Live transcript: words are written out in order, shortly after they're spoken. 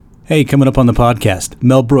Hey, coming up on the podcast,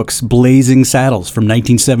 Mel Brooks' Blazing Saddles from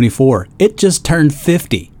 1974. It just turned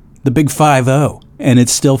 50, the big 5-0, and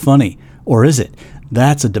it's still funny. Or is it?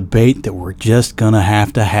 That's a debate that we're just going to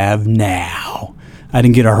have now. I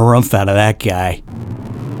didn't get a harumph out of that guy.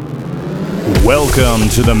 Welcome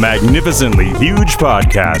to the Magnificently Huge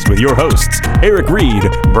Podcast with your hosts, Eric Reed,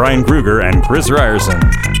 Brian Kruger, and Chris Ryerson.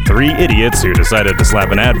 Three idiots who decided to slap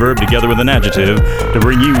an adverb together with an adjective to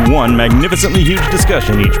bring you one magnificently huge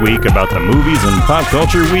discussion each week about the movies and pop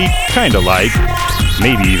culture we kinda like,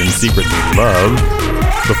 maybe even secretly love,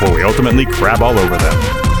 before we ultimately crap all over them.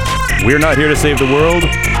 We're not here to save the world,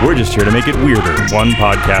 we're just here to make it weirder, one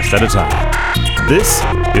podcast at a time. This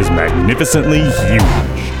is Magnificently Huge.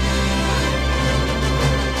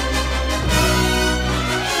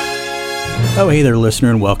 Oh, hey there, listener,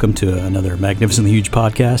 and welcome to another Magnificently Huge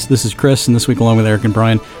podcast. This is Chris, and this week, along with Eric and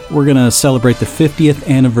Brian, we're going to celebrate the 50th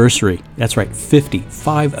anniversary. That's right, 50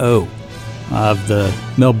 of the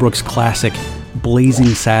Mel Brooks classic Blazing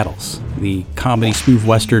Saddles, the comedy, spoof,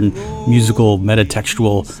 western, musical,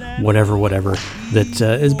 metatextual, whatever, that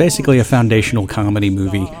is basically a foundational comedy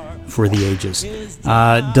movie for the ages.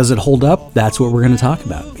 Does it hold up? That's what we're going to talk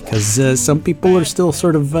about, because some people are still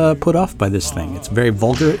sort of put off by this thing. It's very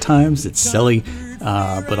vulgar at times, it's silly,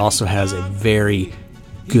 but also has a very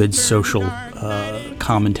good social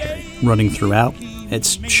commentary running throughout.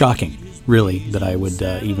 It's shocking, really, that I would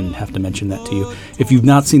even have to mention that to you. If you've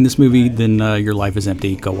not seen this movie, then your life is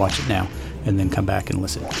empty. Go watch it now and then come back and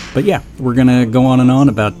listen. But yeah, we're going to go on and on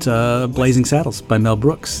about Blazing Saddles by Mel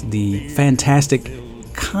Brooks, the fantastic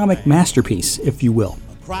comic masterpiece, if you will.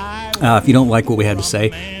 If you don't like what we had to say,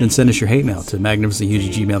 then send us your hate mail to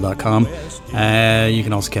magnificentlyhuge@gmail.com. You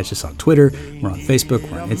can also catch us on Twitter. We're on Facebook.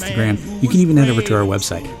 We're on Instagram. You can even head over to our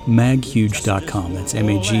website, maghuge.com. That's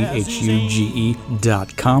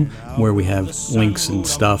maghuge.com, where we have links and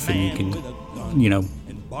stuff, and you can,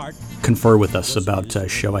 confer with us about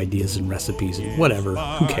show ideas and recipes and whatever.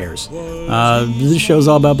 Who cares? This show's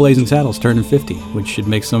all about Blazing Saddles turning 50, which should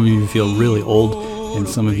make some of you feel really old and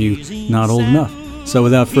some of you not old enough. So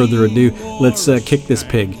without further ado, let's kick this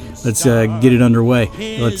pig. Let's get it underway.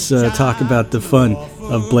 Let's talk about the fun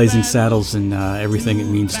of Blazing Saddles and everything it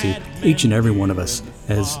means to each and every one of us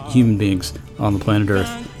as human beings on the planet Earth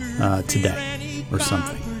today, or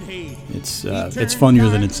something. It's funnier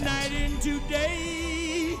than it sounds.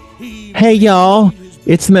 Hey y'all,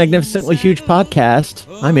 it's the Magnificently Huge Podcast.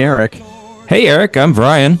 I'm Eric. Hey Eric, I'm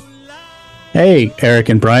Brian. Hey Eric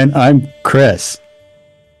and Brian, I'm Chris.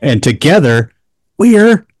 And together,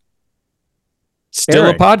 we're still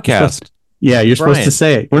Eric. A podcast. Yeah, you're supposed to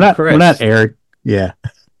say it. We're not Eric. Yeah.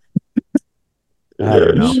 I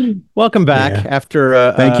don't know. Welcome back after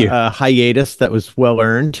a hiatus that was well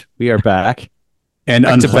earned. We are back. And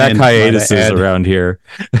back-to-back hiatuses around here.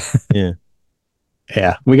 Yeah.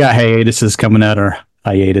 Yeah, we got hiatuses coming out our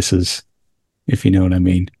hiatuses, if you know what I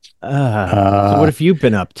mean. So what have you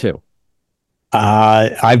been up to?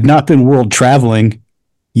 I've not been world traveling,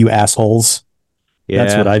 you assholes. Yeah.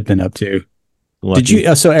 That's what I've been up to. Lucky. Did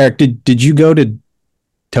you? So Eric, did you go to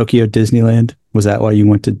Tokyo Disneyland? Was that why you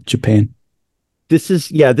went to Japan? This is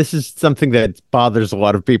something that bothers a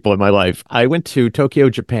lot of people in my life. I went to Tokyo,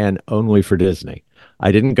 Japan only for Disney.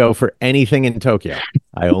 I didn't go for anything in Tokyo.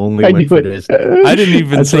 I only went for Disney. I didn't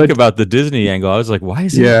even think about the Disney angle. I was like, why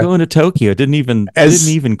is he going to Tokyo? It didn't even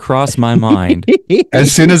cross my mind.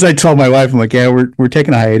 As soon as I told my wife, I'm like, yeah, we're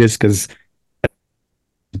taking a hiatus because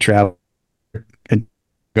travel and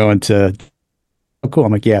going to. Oh, cool.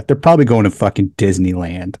 I'm like, yeah, they're probably going to fucking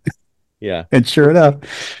Disneyland. Yeah. And sure enough.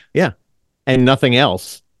 Yeah. And nothing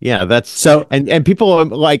else. Yeah. That's so. And people are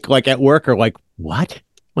like at work are like, what? I'm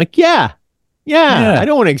like, yeah. I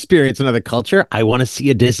don't want to experience another culture. I want to see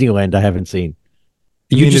a Disneyland I haven't seen.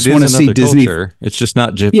 You just want to see Disney. Culture. It's just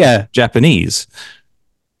not Japanese.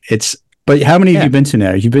 But how many have you been to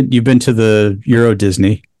now? You've been to the Euro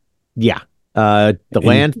Disney. Yeah. The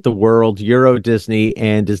land, the world, Euro Disney,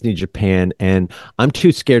 and Disney Japan. And I'm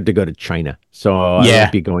too scared to go to China. So I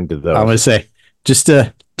won't be going to those. I would say just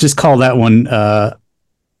call that one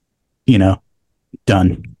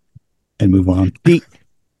done and move on.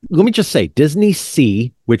 Let me just say, Disney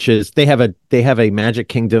Sea, which is they have a Magic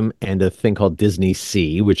Kingdom and a thing called Disney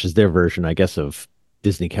Sea, which is their version, I guess, of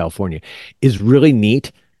Disney California, is really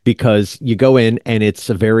neat because you go in and it's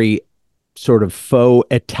a very sort of faux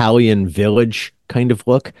Italian village kind of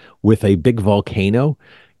look with a big volcano.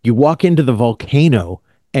 You walk into the volcano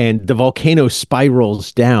and the volcano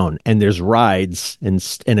spirals down and there's rides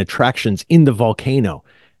and attractions in the volcano.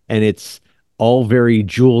 And it's all very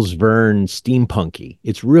Jules Verne steampunky.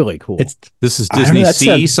 It's really cool. This is Disney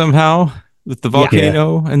Sea somehow. with the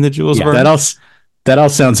volcano and the Jules Verne. That all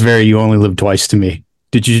sounds very You Only Live Twice to me.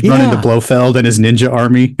 Did you run into Blofeld and his ninja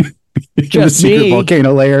army? Just secret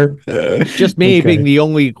volcano lair. Just me being the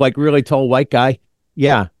only like really tall white guy.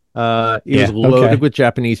 Yeah. It was loaded with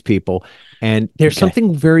Japanese people. And there's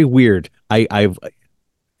something very weird. I've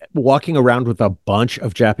walking around with a bunch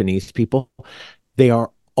of Japanese people. They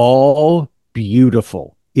are all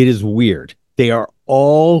beautiful. It is weird. They are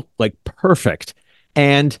all like perfect.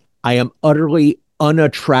 And I am utterly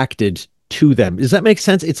unattracted to them. Does that make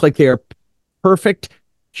sense? It's like they are perfect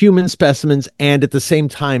human specimens, and at the same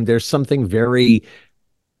time, there's something very.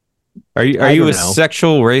 Are you a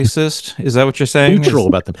sexual racist? Is that what you're saying? Neutral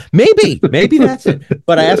about them. Maybe that's it.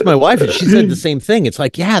 But I asked my wife, and she said the same thing. It's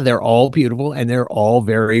like, yeah, they're all beautiful, and they're all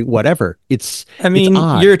very whatever. I mean,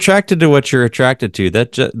 you're attracted to what you're attracted to.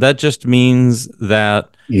 That just means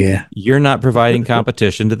that you're not providing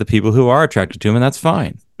competition to the people who are attracted to them, and that's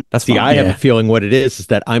fine. That's fine. I have a feeling what it is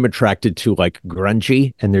that I'm attracted to like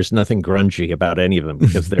grungy, and there's nothing grungy about any of them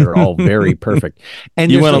because they're all very perfect.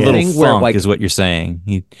 And you want a little funk, like, is what you're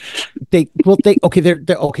saying. There's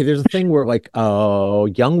a thing where like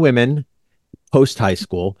young women post high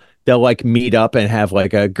school, they'll like meet up and have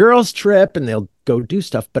like a girls trip, and they'll go do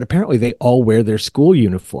stuff. But apparently, they all wear their school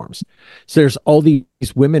uniforms. So there's all these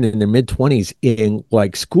women in their mid-20s in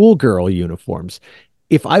like schoolgirl uniforms.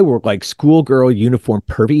 If I were like schoolgirl uniform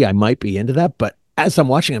pervy, I might be into that. But as I'm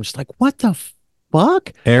watching, I'm just like, what the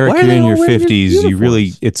fuck? Eric, you're in your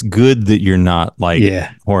 50s. It's good that you're not like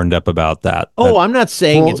horned up about that. I'm not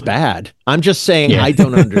saying it's bad. I'm just saying I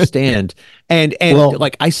don't understand. And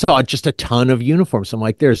like I saw just a ton of uniforms. I'm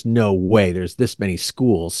like, there's no way there's this many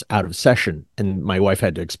schools out of session. And my wife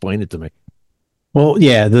had to explain it to me. Well,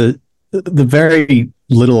 yeah, the very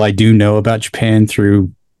little I do know about Japan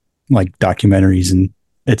through like documentaries and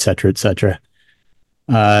et cetera,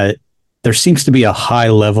 there seems to be a high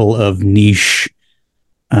level of niche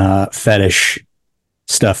fetish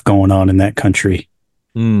stuff going on in that country.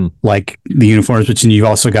 Like the uniforms, but you've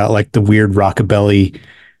also got like the weird rockabilly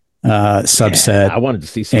subset. I wanted to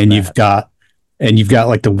see some and you've got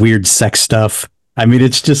like the weird sex stuff. I mean,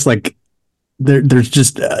 it's just like there's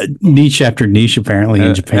just niche after niche apparently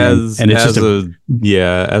in Japan, and it's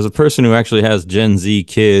as a person who actually has Gen Z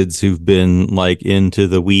kids who've been like into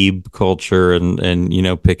the weeb culture and you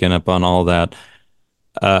know picking up on all that.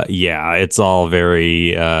 It's all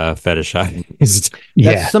very fetishized.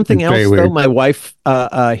 That's something else though. My wife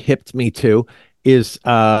hipped me to is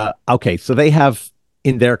so they have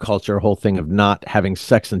in their culture a whole thing of not having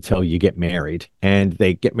sex until you get married, and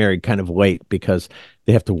they get married kind of late because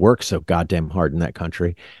they have to work so goddamn hard in that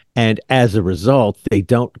country, and as a result they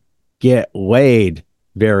don't get laid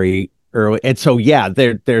very early, and so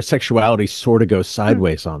their sexuality sort of goes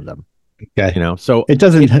sideways on them. Okay, you know, so it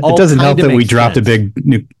doesn't help that we dropped a big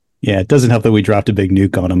nuke. Yeah, it doesn't help that we dropped a big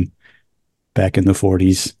nuke on them back in the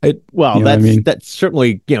 40s. That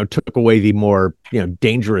certainly, took away the more,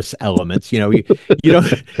 dangerous elements. You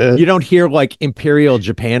don't hear like Imperial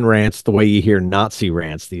Japan rants the way you hear Nazi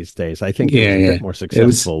rants these days. I think it was a bit more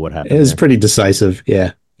successful. What happened? It was pretty decisive.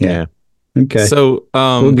 Yeah. Okay. So,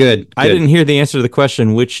 good. I didn't hear the answer to the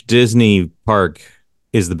question. Which Disney park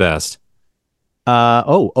is the best?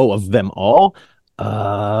 Of them all,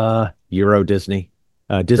 Euro Disney,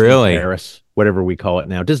 Disney Paris, whatever we call it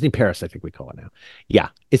now. Disney Paris, I think we call it now. Yeah,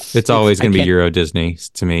 it's always going to be Euro Disney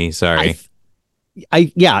to me. Sorry.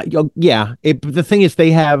 The thing is,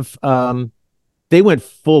 they have they went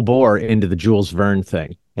full bore into the Jules Verne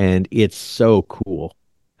thing, and it's so cool.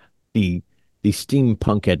 The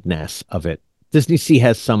steampunkedness of it. Disney Sea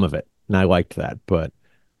has some of it, and I liked that. But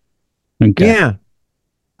yeah.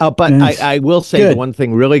 But I will say the one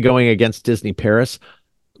thing really going against Disney Paris,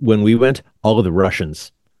 when we went, all of the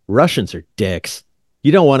Russians are dicks.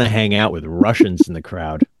 You don't want to hang out with Russians in the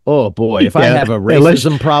crowd. Oh boy, if I have a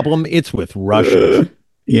racism problem, it's with Russians.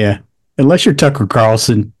 Yeah, unless you're Tucker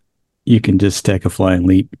Carlson, you can just take a flying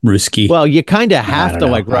leap, Ruski. Well, you kind of have to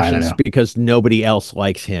like Russians because nobody else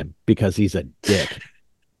likes him because he's a dick.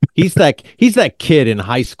 He's that kid in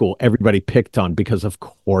high school everybody picked on because of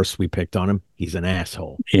course we picked on him. He's an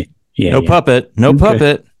asshole. No puppet. No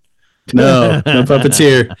puppet. No puppets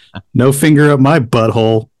here. No finger up my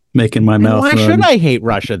butthole making my mouth run. Why should I hate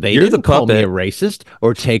Russia? They didn't call me a racist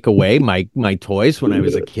or take away my toys when I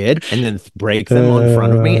was a kid and then break them in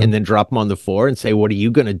front of me and then drop them on the floor and say, "What are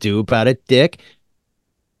you going to do about it, dick?"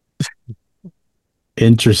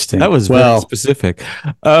 Interesting. That was very specific.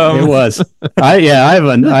 It was. I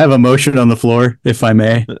have a motion on the floor, if I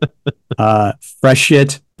may. Fresh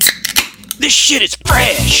shit. This shit is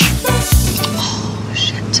fresh. Oh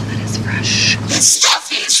shit, that is fresh.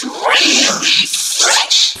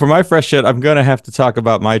 For my fresh shit, I'm going to have to talk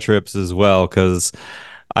about my trips as well, because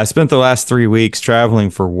I spent the last 3 weeks traveling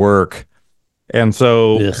for work. And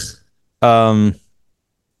so the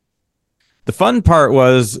fun part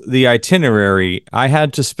was the itinerary. I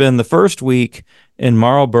had to spend the first week in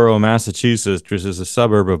Marlborough, Massachusetts, which is a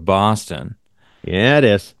suburb of Boston. Yeah, it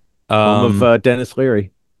is. Home of Dennis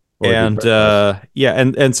Leary. And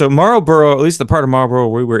so Marlborough, at least the part of Marlborough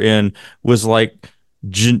we were in, was like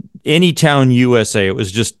any town USA. It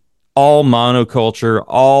was just all monoculture,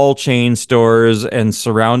 all chain stores, and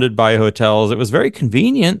surrounded by hotels. It was very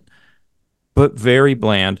convenient, but very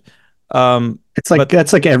bland. That's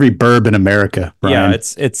like every burb in America, Brian. Yeah,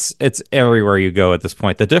 it's everywhere you go at this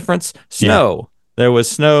point. The difference, snow. Yeah. There was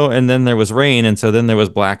snow, and then there was rain, and so then there was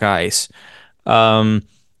black ice. But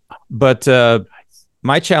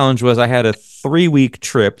my challenge was I had a 3-week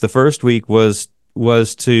trip. The first week was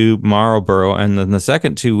to Marlborough, and then the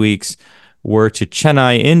second 2 weeks were to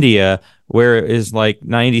Chennai, India, where it is like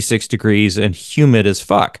 96 degrees and humid as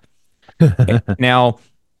fuck. Now,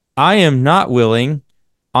 I am not willing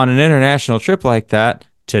on an international trip like that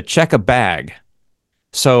to check a bag.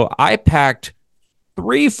 So I packed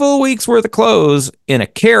 3 full weeks worth of clothes in a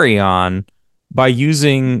carry-on by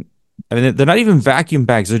using, I mean, they're not even vacuum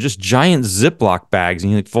bags. They're just giant Ziploc bags.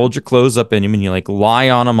 And you like fold your clothes up in them and you like lie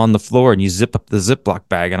on them on the floor and you zip up the Ziploc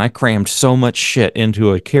bag. And I crammed so much shit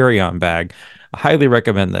into a carry-on bag. I highly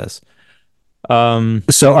recommend this.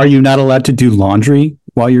 So are you not allowed to do laundry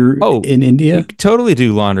while you're in India? You could totally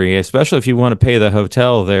do laundry, especially if you want to pay the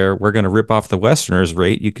hotel there. We're going to rip off the Westerners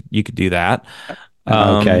rate. You could do that.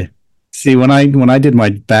 Okay. See, when I did my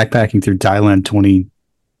backpacking through Thailand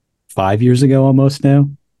 25 years ago almost now,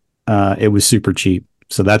 it was super cheap.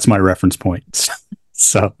 So that's my reference point.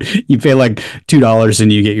 So you pay like $2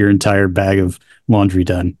 and you get your entire bag of laundry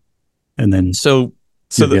done. And then so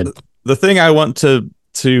the thing I want to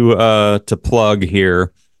plug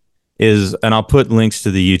here is, and I'll put links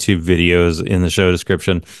to the YouTube videos in the show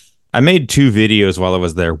description. I made 2 videos while I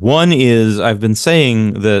was there. One is I've been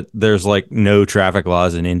saying that there's like no traffic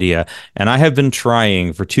laws in India, and I have been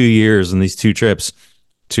trying for 2 years in these 2 trips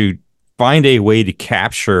to find a way to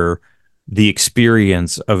capture the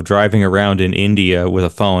experience of driving around in India with a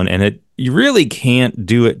phone, and you really can't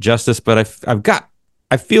do it justice, but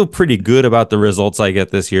I feel pretty good about the results I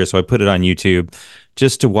get this year, so I put it on YouTube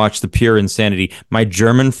just to watch the pure insanity. My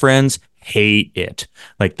German friends hate it.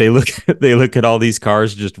 Like they look at all these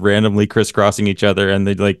cars just randomly crisscrossing each other, and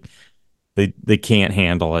they can't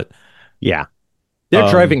handle it. Yeah. Their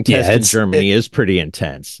driving test in Germany is pretty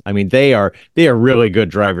intense. I mean, they are really good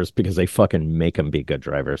drivers because they fucking make them be good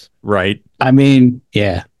drivers. Right. I mean,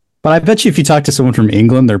 yeah. But I bet you if you talk to someone from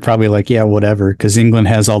England, they're probably like, yeah, whatever, because England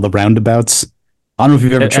has all the roundabouts. I don't know if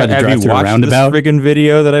you've ever tried to drive through a roundabout. This friggin'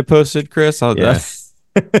 video that I posted, Chris? Yeah.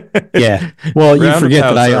 Yeah. Well, you forget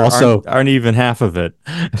that I also aren't even half of it.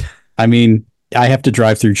 I mean, I have to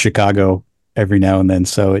drive through Chicago every now and then,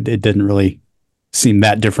 so it didn't really seem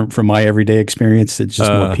that different from my everyday experience. It's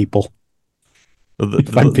just more people.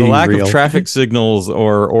 The lack of traffic signals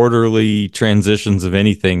or orderly transitions of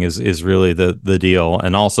anything is really the deal,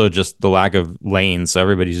 and also just the lack of lanes. So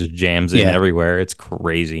everybody just jams in everywhere. It's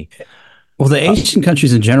crazy. Well, the Asian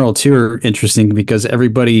countries in general too are interesting because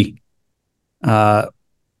everybody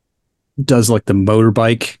does like the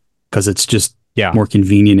motorbike because it's just more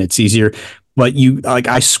convenient. It's easier. But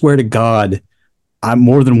I swear to God, on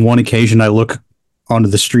more than one occasion I look onto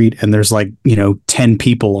the street and there's 10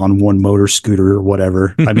 people on one motor scooter or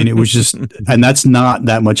whatever. I mean, it was just, and that's not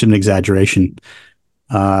that much of an exaggeration.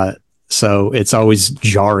 So it's always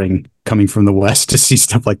jarring coming from the West to see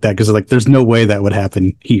stuff like that. Cause there's no way that would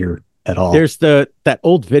happen here at all. There's that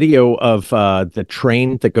old video of the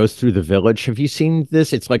train that goes through the village. Have you seen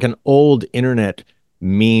this? It's like an old internet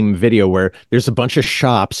meme video where there's a bunch of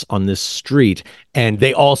shops on this street and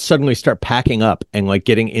they all suddenly start packing up and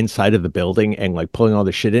getting inside of the building and pulling all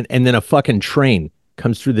the shit in, and then a fucking train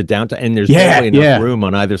comes through the downtown and there's barely enough room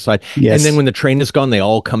on either side. Yes. And then when the train is gone, they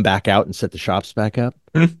all come back out and set the shops back up.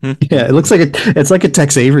 Yeah, it looks like it's like a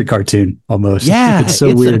Tex Avery cartoon almost. Yeah, it's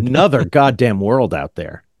so weird. Another goddamn world out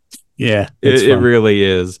there. Yeah, it really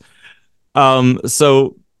is.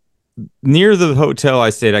 So near the hotel I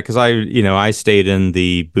stayed at, because I stayed in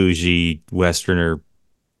the bougie Westerner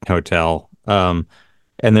hotel. And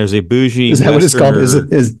there's a bougie. Is that what it's called?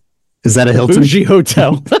 Is that a Hilton? Bougie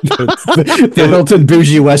hotel. the Hilton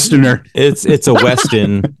Bougie Westerner. It's a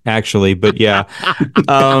Westin actually, but yeah.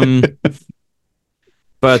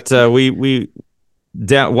 But we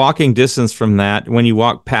walking distance from that, when you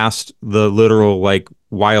walk past the literal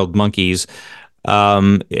wild monkeys,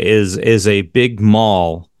 is a big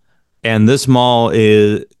mall, and this mall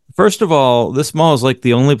is, first of all, this mall is like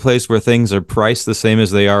the only place where things are priced the same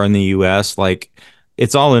as they are in the U.S. Like,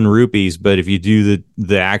 it's all in rupees, but if you do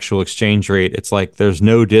the actual exchange rate, it's like there's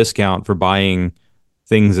no discount for buying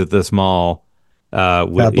things at this mall.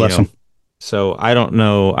 God bless them. So I don't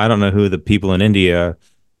know. I don't know who the people in India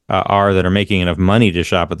are that are making enough money to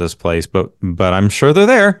shop at this place, but I'm sure they're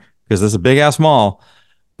there because it's a big ass mall.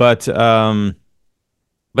 But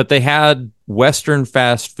they had Western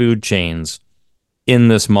fast food chains in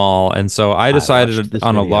this mall, and so I decided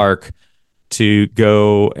on a lark to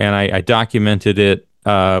go, and I documented it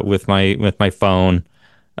with my phone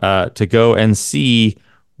to go and see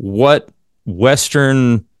what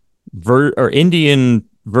Western or Indian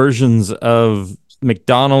versions of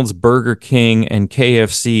McDonald's, Burger King, and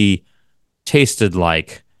KFC tasted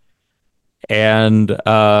like, and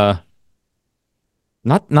not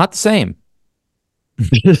the same.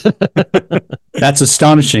 That's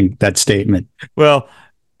astonishing, that statement. Well,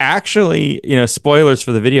 actually, spoilers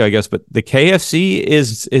for the video, I guess, but the KFC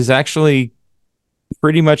is actually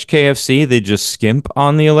pretty much KFC. They just skimp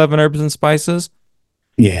on the 11 herbs and spices.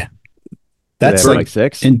 Yeah. That's like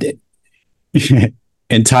 6. In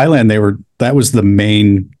Thailand, that was the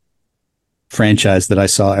main franchise that I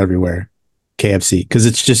saw everywhere. KFC, because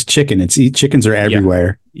it's just chicken. Chickens are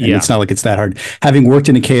everywhere. Yeah. And it's not like it's that hard. Having worked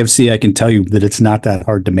in a KFC, I can tell you that it's not that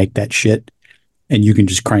hard to make that shit, and you can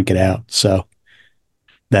just crank it out. So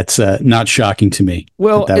that's not shocking to me.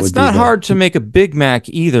 Well, it's not hard to make a Big Mac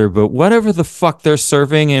either, but whatever the fuck they're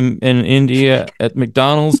serving in India at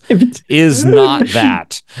McDonald's is not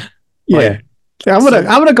that. Yeah. I'm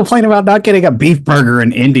gonna complain about not getting a beef burger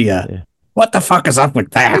in India. Yeah. What the fuck is up with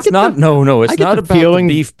that? It's not it's not about the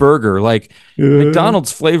beef burger. Like,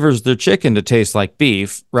 McDonald's flavors their chicken to taste like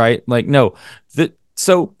beef, right? Like, no.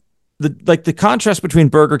 The contrast between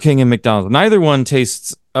Burger King and McDonald's, neither one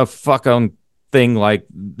tastes a fucking thing like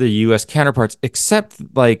the US counterparts, except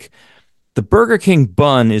like the Burger King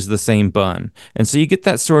bun is the same bun. And so you get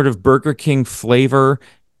that sort of Burger King flavor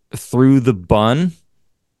through the bun.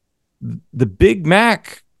 The Big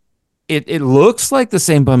Mac, it looks like the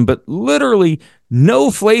same bun, but literally no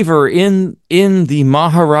flavor in the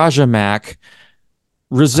Maharaja Mac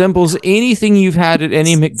resembles anything you've had at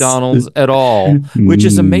any McDonald's at all, which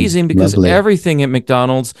is amazing because everything at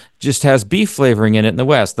McDonald's just has beef flavoring in it in the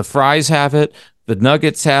West. The fries have it, the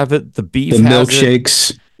nuggets have it, the beef has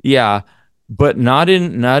milkshakes. Yeah, but not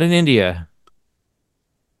in India.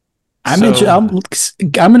 I'm going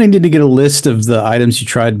to need to get a list of the items you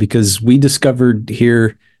tried, because we discovered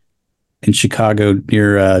here in Chicago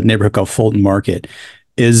near a neighborhood called Fulton Market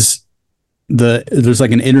there's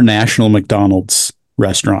like an international McDonald's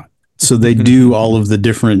restaurant. So they do all of the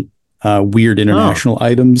different weird international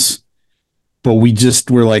items, but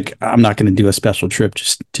we're like, I'm not going to do a special trip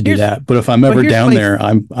just to do that. But if I'm ever down there,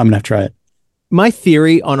 I'm going to have to try it. My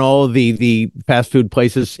theory on all of the fast food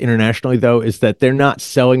places internationally, though, is that they're not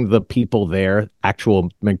selling the people there actual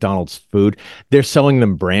McDonald's food. They're selling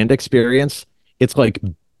them brand experience. It's like,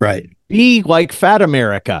 right, be like Fat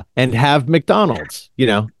America and have McDonald's.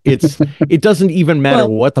 It doesn't even matter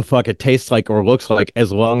what the fuck it tastes like or looks like,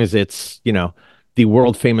 as long as it's, the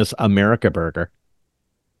world famous America burger.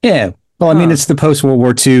 Yeah. Well, I mean, it's the post-World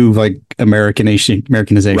War II, like, Americanization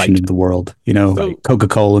of the world, like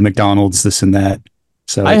Coca-Cola, McDonald's, this and that.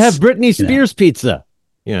 So I have Britney Spears pizza.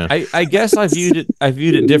 Yeah. I guess I viewed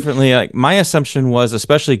it differently. Like, my assumption was,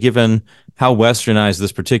 especially given how westernized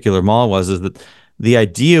this particular mall was, is that the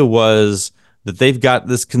idea was that they've got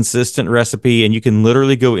this consistent recipe and you can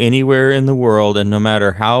literally go anywhere in the world, and no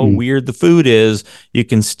matter how weird the food is, you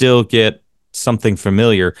can still get something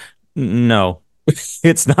familiar. No.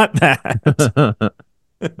 It's not that.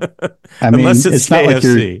 I mean, it's not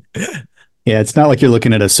KFC. It's not like you're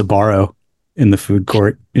looking at a Sbarro in the food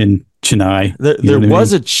court in Chennai. There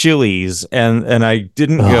was a Chili's, and I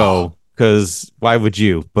didn't go because why would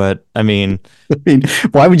you? But I mean,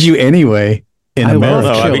 why would you anyway? In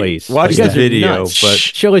America, Chili's. Watch the video, but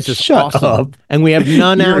Chili's is awesome, up. And we have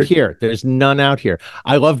none out here. There's none out here.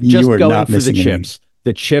 I love just going for the chips.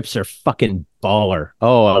 The chips are fucking baller.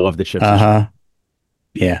 Oh, I love the chips.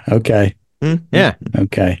 Yeah. Okay. Yeah.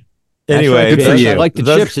 Okay. Anyway, good for you. I like the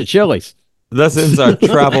chips at Chili's. This ends our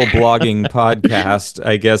travel blogging podcast,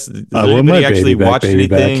 I guess. Did anybody actually watch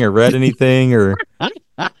anything or read anything or?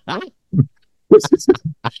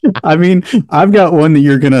 I mean, I've got one that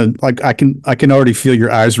you're gonna like. I can already feel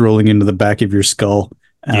your eyes rolling into the back of your skull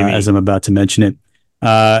as I'm about to mention it.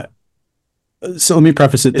 So let me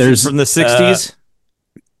preface it. There's from the 60s.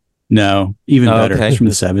 No, even better. Okay. It's from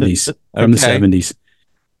the 70s. From the 70s.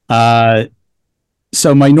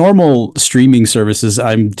 So my normal streaming services,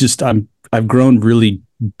 I've grown really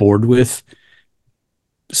bored with.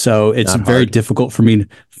 So it's Not very hard. difficult for me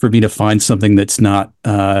to find something that's not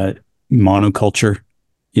monoculture.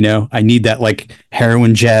 You know, I need that like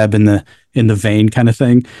heroin jab in the vein kind of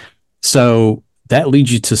thing. So that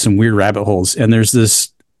leads you to some weird rabbit holes. And there's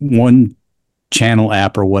this one channel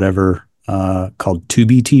app or whatever called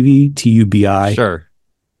Tubi TV, TUBI, Sure.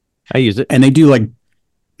 I use it. and they do like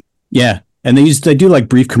yeah, and they do like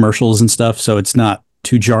brief commercials and stuff, so it's not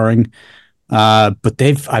too jarring. But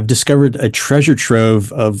I've discovered a treasure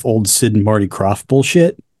trove of old Sid and Marty Krofft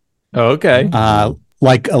bullshit, Oh, okay.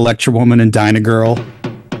 like Electra Woman and Dyna Girl.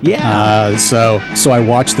 Yeah. So I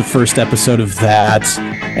watched the first episode of that,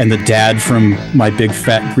 and the dad from My Big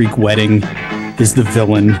Fat Greek Wedding is the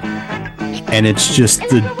villain, and it's just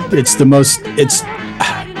it's the most it's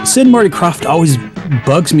Sid and Marty Krofft always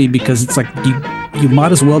bugs me because it's like you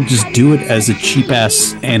might as well just do it as a cheap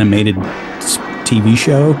ass animated TV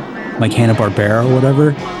show like Hanna-Barbera or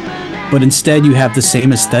whatever, but instead you have the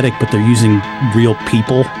same aesthetic, but they're using real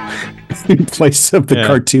people in place of the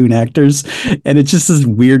cartoon actors, and it's just this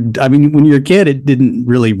weird. I mean, when you're a kid it didn't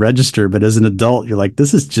really register, but as an adult you're like,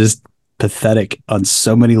 this is just pathetic on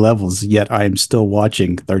so many levels, yet I am still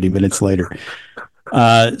watching 30 minutes later.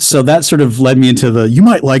 So that sort of led me into you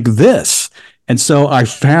might like this, and so I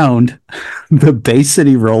found the Bay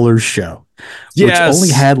City Rollers show, which only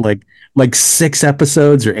had like 6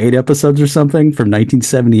 episodes or 8 episodes or something from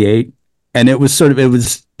 1978, and it started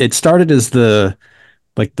as it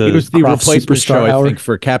was the Croft replacement Superstar show, Hour. I think,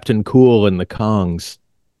 for Captain Cool and the Kongs.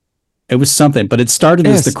 It was something, but it started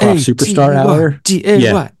as the Croft Superstar Hour.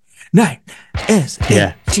 G-A-Y. Night.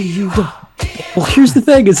 Yeah. S-A-T-U-Y. Well, here's the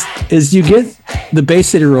thing: is you get the Bay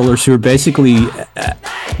City Rollers, who are basically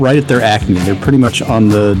right at their acme. They're pretty much on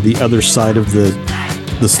the other side of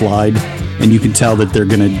the slide, and you can tell that they're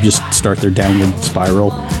going to just start their downward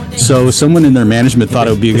spiral. So someone in their management thought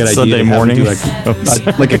it would be a good idea Sunday to morning. do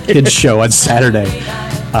like a kids show on Saturday.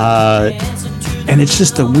 And it's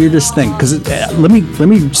just the weirdest thing because let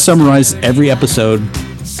me summarize every episode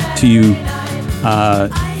to you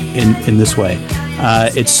in this way.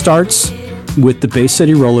 It starts with the Bay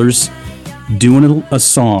City Rollers doing a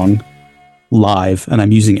song live, and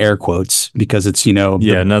I'm using air quotes because it's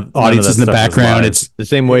audience is in the background. It's The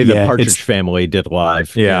same way the Yeah, Partridge it's- Family did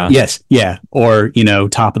live. Yeah. yes, yeah, or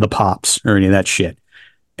Top of the Pops or any of that shit.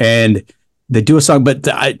 And they do a song, but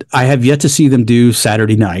I have yet to see them do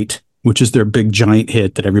Saturday Night, which is their big giant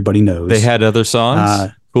hit that everybody knows. They had other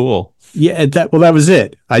songs? Cool. Yeah, that was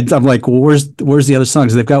it. I'm like, well, where's the other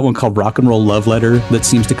songs? They've got one called Rock and Roll Love Letter that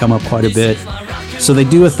seems to come up quite a bit. So they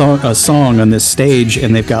do a song on this stage,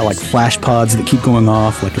 and they've got like flash pods that keep going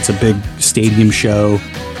off, like it's a big stadium show.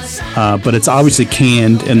 But it's obviously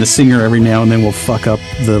canned, and the singer every now and then will fuck up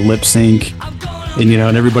the lip sync, and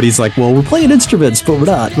and everybody's like, well, we're playing instruments, but we're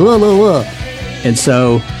not. Blah, blah, blah. And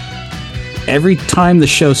so every time the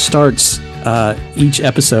show starts, each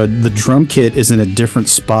episode, the drum kit is in a different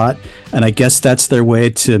spot, and I guess that's their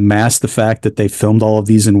way to mask the fact that they filmed all of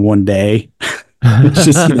these in one day. It's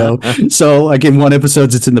just so like in one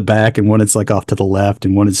episode it's in the back, and one it's like off to the left,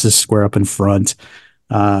 and one it's just square up in front.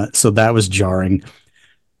 So that was jarring.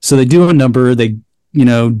 So they do a number, they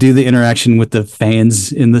do the interaction with the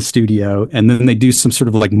fans in the studio, and then they do some sort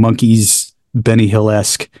of like Monkees, Benny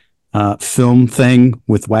Hill-esque film thing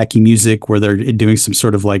with wacky music where they're doing some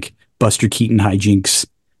sort of like Buster Keaton hijinks.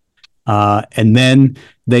 And then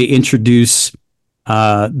they introduce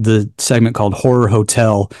the segment called Horror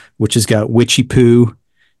Hotel, which has got Witchy Poo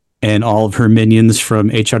and all of her minions from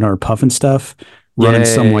H&R Puff and stuff running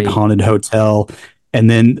some like haunted hotel. And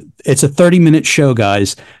then it's a 30-minute show,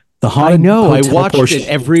 guys. The haunted I hotel watched portion, it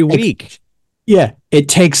every week. Yeah, it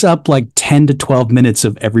takes up like 10 to 12 minutes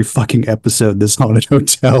of every fucking episode, this haunted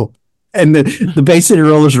hotel. And the Bay City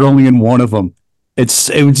Rollers are only in one of them. It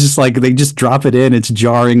was just like they just drop it in. It's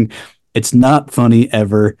jarring. It's not funny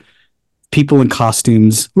ever. People in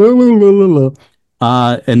costumes. And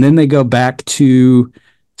then they go back to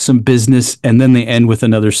some business, and then they end with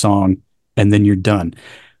another song, and then you're done.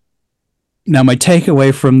 Now, my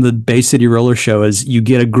takeaway from the Bay City Roller Show is you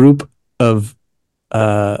get a group of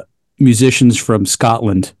musicians from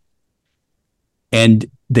Scotland, and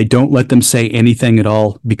they don't let them say anything at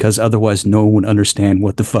all because otherwise no one would understand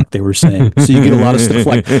what the fuck they were saying. So you get a lot of stuff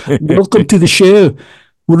like, welcome to the show.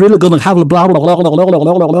 We're really going to have a blah, blah, blah, blah, blah,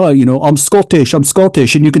 blah, blah, blah. I'm Scottish.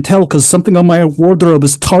 And you can tell because something on my wardrobe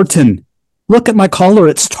is tartan. Look at my collar,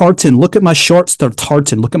 it's tartan. Look at my shorts, they're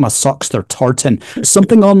tartan. Look at my socks, they're tartan.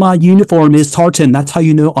 Something on my uniform is tartan. That's how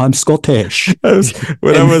you know I'm Scottish.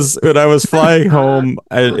 When I was flying home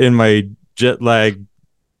in my jet lag,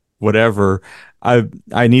 whatever.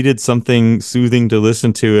 I needed something soothing to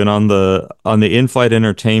listen to, and on the in-flight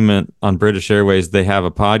entertainment on British Airways, they have a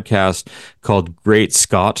podcast called Great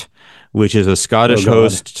Scott, which is a Scottish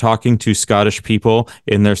host talking to Scottish people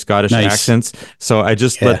in their Scottish accents. So I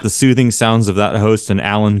just let the soothing sounds of that host and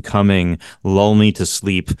Alan Cumming lull me to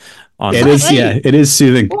sleep. It is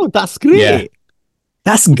soothing. Oh, that's great. Yeah.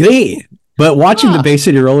 That's great. But watching the Bay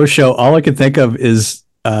City Roller Show, all I could think of is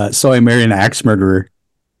So I Married an Axe Murderer.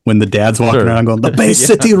 When the dad's walking around going, the Bay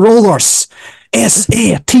City Rollers,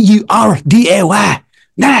 SATURDAY,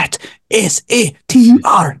 not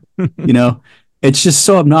SATUR. You know, it's just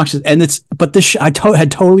so obnoxious. And but this, I had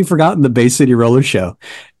totally forgotten the Bay City Roller Show.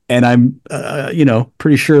 And I'm,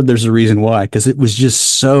 pretty sure there's a reason why, because it was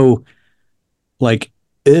just so like,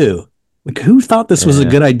 ew. Like, who thought this was a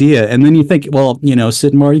good idea? And then you think, well,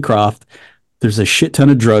 Sid and Marty Krofft, there's a shit ton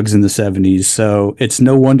of drugs in the 70s, so it's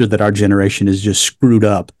no wonder that our generation is just screwed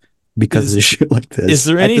up because of shit like this. Is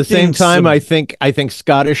there anything at the same time? I think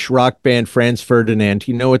Scottish rock band Franz Ferdinand.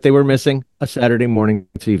 You know what they were missing? A Saturday morning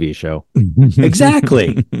TV show.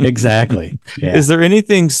 Exactly. Yeah. Is there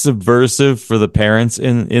anything subversive for the parents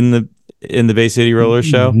in the Bay City Roller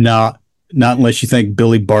Show? Not unless you think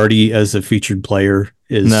Billy Barty as a featured player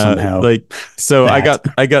is somehow like. So that.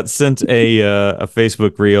 I got sent a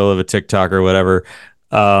Facebook reel of a TikTok or whatever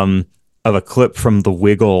of a clip from the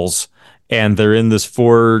Wiggles, and they're in this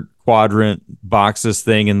 4-quadrant boxes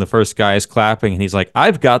thing, and the first guy is clapping, and he's like,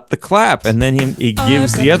 "I've got the clap," and then he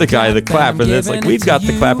gives the other guy the clap, and it's like, "We've got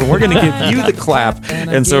the clap, and we're going to give you the clap,"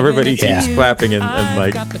 and so everybody keeps clapping and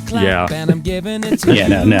like, no,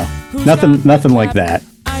 nothing like that.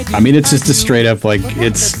 I mean, it's just a straight up like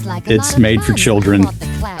it's made for children.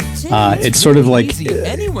 It's sort of like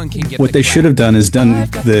what they should have done is done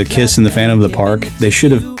the Kiss and the Phantom of the Park. They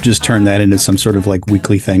should have just turned that into some sort of like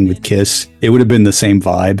weekly thing with Kiss. It would have been the same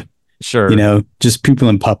vibe. Sure. Just people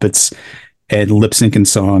in puppets and lip syncing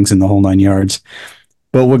songs and the whole 9 yards.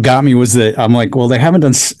 But what got me was that I'm like, well, they haven't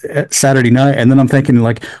done Saturday night. And then I'm thinking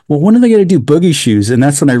like, well, when are they going to do Boogie Shoes? And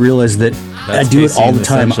that's when I realized that I do it all the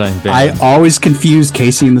time. I always confuse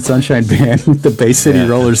Casey and the Sunshine Band with the Bay City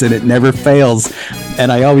Rollers, and it never fails.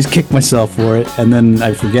 And I always kick myself for it. And then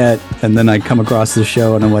I forget. And then I come across the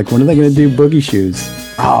show and I'm like, when are they going to do Boogie Shoes?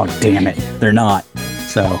 Oh, damn it. They're not.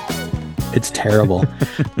 So it's terrible.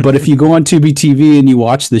 But if you go on Tubi TV and you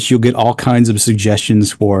watch this, you'll get all kinds of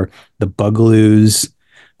suggestions for the Bugaloos,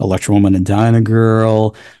 Electro Woman and Dinah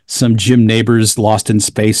Girl, some Jim Neighbors Lost in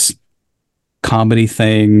Space comedy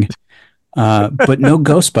thing, but no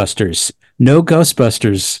Ghostbusters. No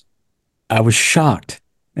Ghostbusters. I was shocked.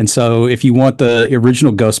 And so if you want the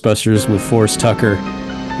original Ghostbusters with Forrest Tucker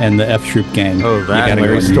and the F Troop gang, you gotta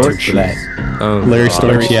Larry go Storch for that. Oh, Larry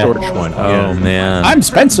Storch, Storch one. Oh, man. I'm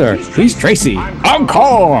Spencer. He's Tracy. I'm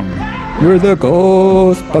Kong. You're the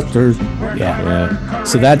Ghostbusters. Yeah.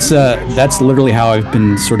 So that's literally how I've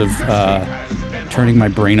been sort of turning my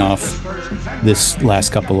brain off this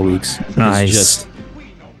last couple of weeks. Nice. Just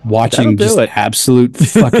watching just absolute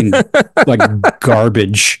fucking like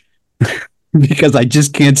garbage because I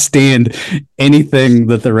just can't stand anything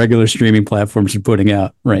that the regular streaming platforms are putting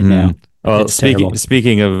out right now. Well,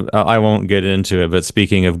 speaking of, I won't get into it, but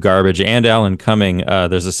speaking of garbage and Alan Cumming,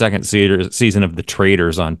 there's a second season of The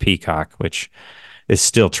Traitors on Peacock, which is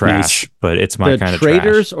still trash, but it's my kind of trash. The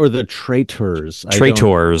Traitors or the Traitors?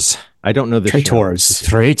 Traitors. I don't know the Traitors.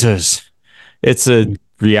 Traitors. It's a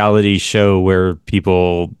reality show where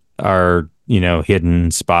people are,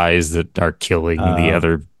 hidden spies that are killing the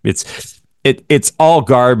other. It's all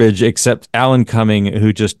garbage except Alan Cumming,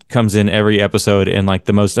 who just comes in every episode in like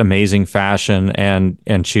the most amazing fashion and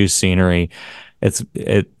chews scenery.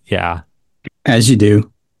 Yeah. As you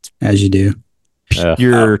do.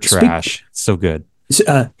 Pure trash. So good.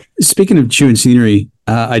 Speaking of chewing scenery,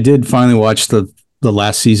 I did finally watch the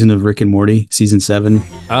last season of Rick and Morty, season 7.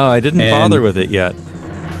 Oh, I didn't bother with it yet.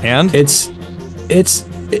 And it's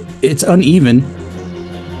uneven,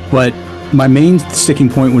 but my main sticking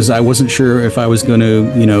point was I wasn't sure if I was going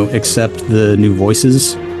to, accept the new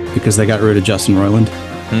voices because they got rid of Justin Roiland,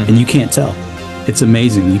 and you can't tell. It's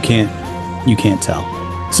amazing. You can't tell.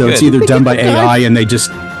 So Good. It's either done by AI and they just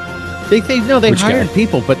they hired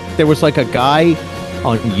people, but there was like a guy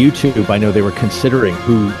on YouTube I know they were considering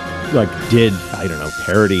who like did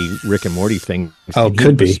parody Rick and Morty things. Oh,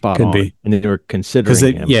 could be, and they were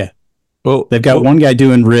considering him. Yeah. Well, they've got one guy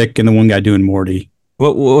doing Rick and the one guy doing Morty.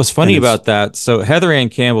 What was funny about that, so Heather Ann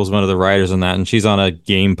Campbell's one of the writers on that, and she's on a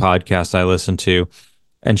game podcast I listen to,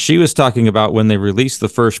 and she was talking about when they released the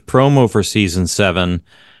first promo for season 7,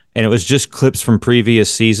 and it was just clips from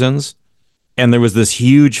previous seasons, and there was this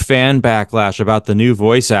huge fan backlash about the new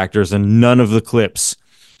voice actors, and none of the clips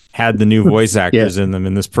had the new voice actors in them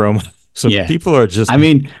in this promo. So people are just,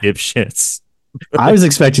 dipshits. I was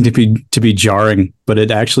expecting to be jarring, but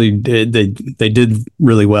it actually did. They did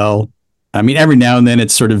really well. I mean, every now and then it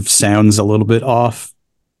sort of sounds a little bit off,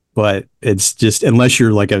 but it's just, unless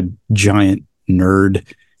you're like a giant nerd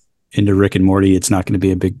into Rick and Morty, it's not going to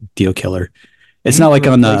be a big deal killer. It's not like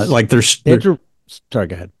on like there's. Sorry,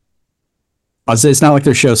 go ahead. I'll say it's not like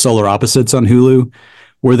their show Solar Opposites on Hulu,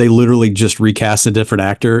 where they literally just recast a different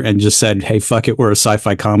actor and just said, "Hey, fuck it, we're a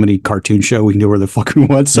sci-fi comedy cartoon show. We can do whatever the fuck we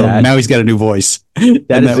want." So now he's got a new voice.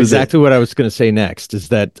 That is exactly what I was going to say next. Is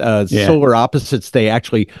that Solar Opposites? They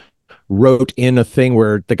actually wrote in a thing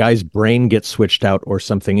where the guy's brain gets switched out or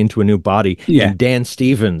something into a new body. Yeah. And Dan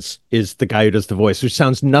Stevens is the guy who does the voice, who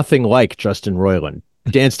sounds nothing like Justin Roiland.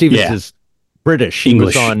 Dan Stevens is British.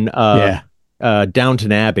 English. He was on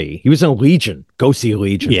Downton Abbey. He was in Legion. Go see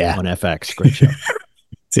Legion on FX. Great show.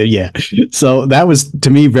 So that was, to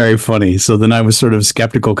me, very funny. So then I was sort of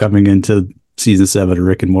skeptical coming into season 7 of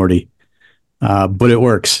Rick and Morty. But it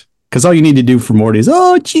works. Because all you need to do for Morty is,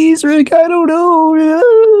 oh, geez, Rick, I don't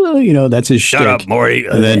know. You know, that's his shtick. Shut up, Morty.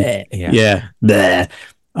 And then,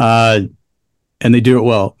 and they do it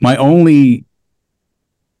well. My only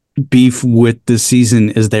beef with this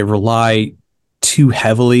season is they rely too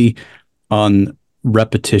heavily on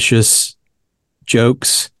repetitious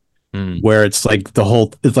jokes, where it's like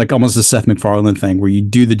it's like almost a Seth MacFarlane thing, where you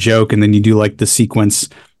do the joke and then you do like the sequence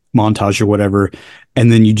montage or whatever,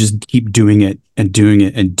 and then you just keep doing it and doing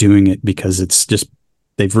it and doing it because it's just,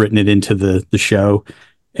 they've written it into the show,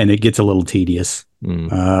 and it gets a little tedious.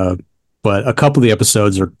 But a couple of the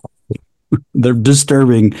episodes they're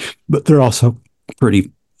disturbing, but they're also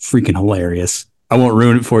pretty freaking hilarious. I won't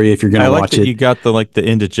ruin it for you if you're going to watch it. You got the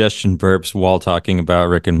indigestion burps while talking about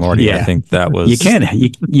Rick and Morty. Yeah. I think that was, you can't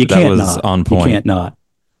not on point. You can't not.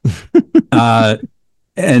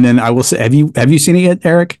 And then I will say, have you seen it yet,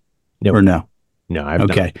 Eric? No. Or no? No, I've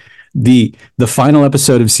not. The final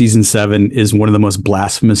episode of season 7 is one of the most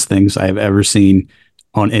blasphemous things I have ever seen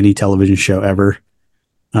on any television show ever.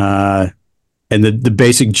 And the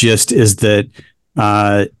basic gist is that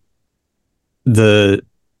the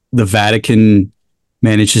Vatican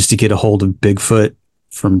manages to get a hold of Bigfoot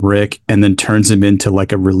from Rick and then turns him into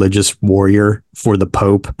like a religious warrior for the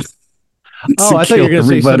Pope. Oh, I thought you were going to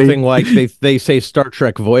say something like they say Star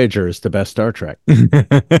Trek Voyager is the best Star Trek.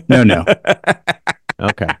 No.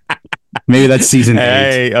 Okay. Maybe that's season 8.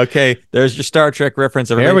 Hey, okay. There's your Star Trek reference.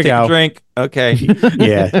 Everybody take a drink. Okay.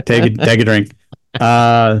 Yeah, take a drink.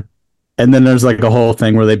 And then there's like a whole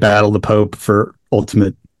thing where they battle the Pope for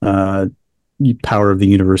ultimate power of the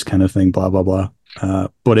universe kind of thing, blah, blah, blah.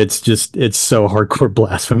 But it's so hardcore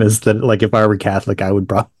blasphemous that, like, if I were Catholic, I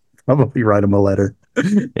would probably write him a letter.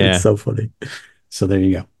 Yeah. It's so funny. So there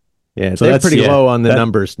you go. Yeah, so they're pretty low on the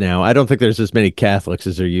numbers now. I don't think there's as many Catholics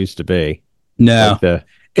as there used to be. No,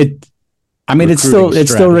 it's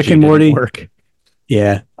still Rick and Morty. Work.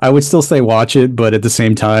 Yeah, I would still say watch it, but at the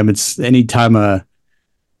same time, it's anytime a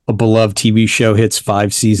beloved TV show hits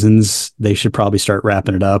 5 seasons, they should probably start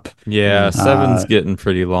wrapping it up. Yeah, 7's getting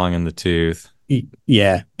pretty long in the tooth.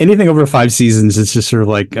 Yeah, anything over 5 seasons, it's just sort of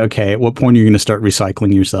like, okay, at what point are you going to start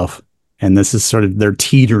recycling yourself? And this is sort of, they're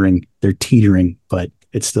teetering, but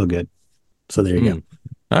it's still good. So there you go.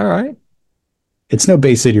 All right. It's no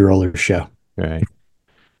Bay City Rollers show. Right.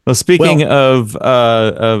 Well, speaking of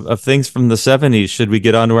things from the 70s, should we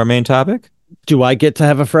get on to our main topic? Do I get to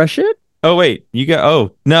have a fresh hit? Oh, wait. You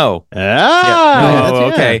got, no.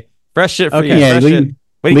 Okay. Fresh shit for you. Yeah, fresh shit.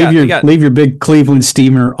 What do you got? Leave your big Cleveland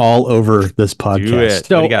steamer all over this podcast. Do it.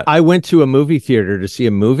 So I went to a movie theater to see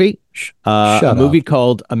a movie. A movie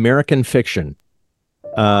called American Fiction.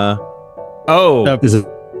 Is it?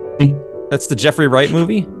 That's the Jeffrey Wright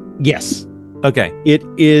movie? Yes. Okay. It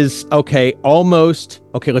is almost.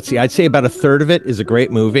 Okay, let's see. I'd say about a third of it is a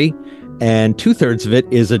great movie, and 2/3 of it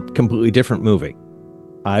is a completely different movie.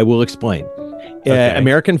 I will explain. Okay.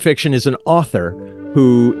 American Fiction is an author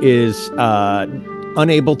who is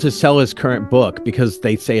unable to sell his current book because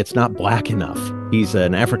they say it's not black enough. He's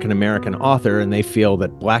an African-American author, and they feel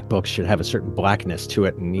that black books should have a certain blackness to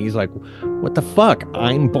it. And he's like, what the fuck?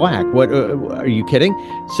 I'm black. What are you kidding?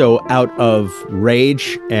 So out of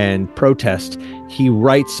rage and protest, he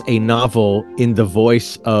writes a novel in the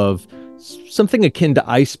voice of something akin to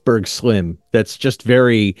Iceberg Slim. That's just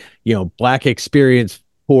very, black experience,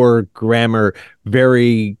 poor grammar,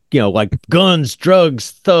 very, like guns,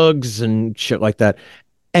 drugs, thugs, and shit like that.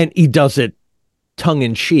 And he does it tongue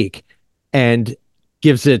in cheek and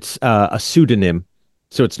gives it a pseudonym.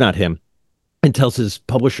 So it's not him. and tells his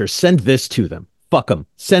publisher, send this to them. Fuck them.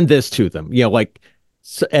 Send this to them. Like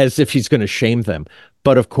as if he's going to shame them.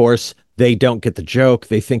 But of course, they don't get the joke.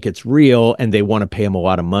 They think it's real and they want to pay him a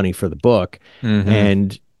lot of money for the book.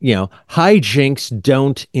 And, hijinks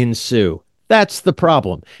don't ensue. That's the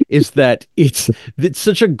problem, is that it's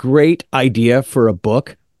such a great idea for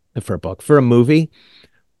a movie.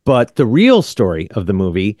 But the real story of the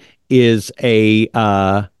movie is an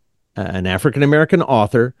African-American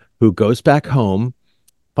author who goes back home,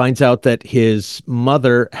 finds out that his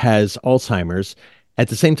mother has Alzheimer's. At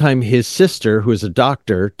the same time, his sister, who is a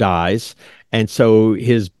doctor, dies. And so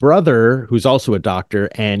his brother, who's also a doctor,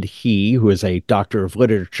 and he, who is a doctor of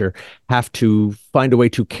literature, have to find a way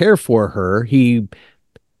to care for her. He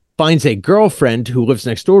finds a girlfriend who lives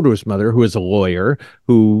next door to his mother, who is a lawyer,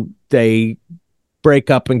 who they break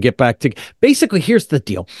up and get back to. Basically, here's the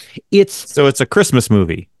deal. It's a Christmas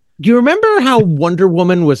movie. Do you remember how Wonder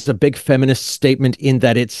Woman was a big feminist statement in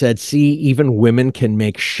that it said, see, even women can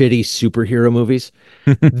make shitty superhero movies?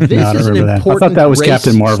 This is an important I thought that was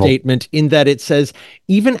Captain Marvel statement in that it says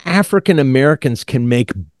even African Americans can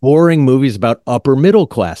make boring movies about upper middle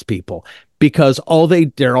class people because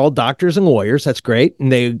they're all doctors and lawyers. That's great.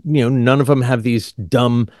 And they, none of them have these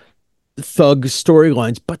dumb thug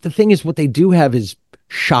storylines. But the thing is, what they do have is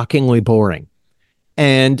shockingly boring.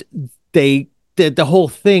 And the whole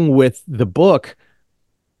thing with the book,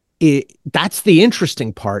 that's the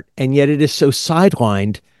interesting part, and yet it is so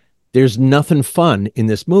sidelined. There's nothing fun in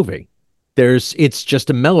this movie. It's just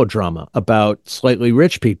a melodrama about slightly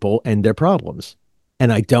rich people and their problems,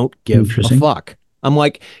 and I don't give a fuck. I'm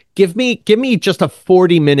like, give me just a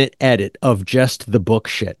 40-minute edit of just the book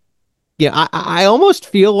shit. Yeah, I almost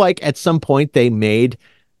feel like at some point they made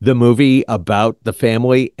the movie about the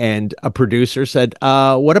family and a producer said,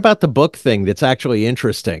 what about the book thing that's actually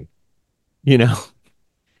interesting? And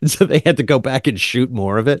so they had to go back and shoot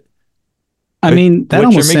more of it. I mean, that what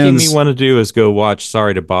almost you're making sounds... me want to do is go watch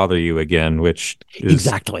Sorry to Bother You again, which is...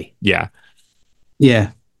 Exactly. Yeah. Yeah.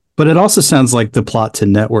 But it also sounds like the plot to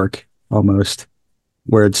Network almost,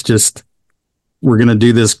 where it's just, we're going to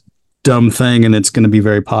do this dumb thing and it's going to be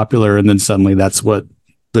very popular. And then suddenly that's what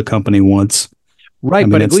the company wants. Right,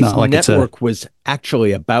 but at least Network was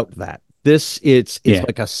actually about that. It's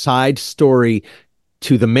like a side story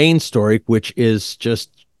to the main story, which is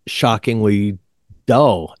just shockingly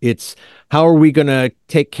dull. It's, how are we going to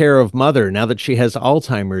take care of Mother now that she has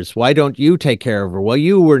Alzheimer's? Why don't you take care of her? Well,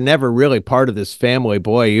 you were never really part of this family,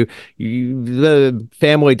 boy. The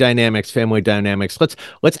family dynamics.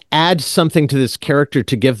 Let's add something to this character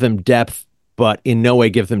to give them depth, but in no way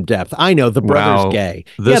give them depth. I know the brother's gay.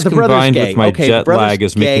 This combined with my jet lag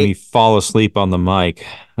is making me fall asleep on the mic.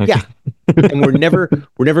 Okay. Yeah. And we're never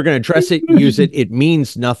going to address it, use it. It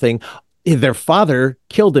means nothing. Their father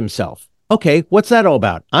killed himself. Okay, what's that all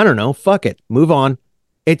about? I don't know. Fuck it. Move on.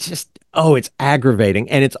 It's just, it's aggravating.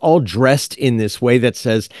 And it's all dressed in this way that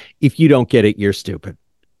says, if you don't get it, you're stupid.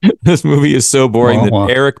 This movie is so boring that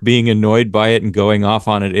Eric being annoyed by it and going off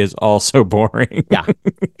on it is also boring. Yeah.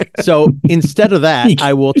 So instead of that,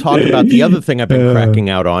 I will talk about the other thing I've been cracking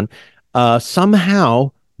out on.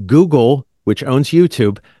 Somehow Google, which owns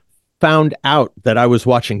YouTube, found out that I was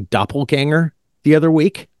watching Doppelganger the other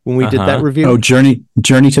week when we did that review. Oh, Journey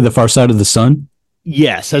to the Far Side of the Sun?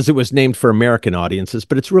 Yes, as it was named for American audiences,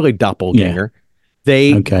 but it's really Doppelganger.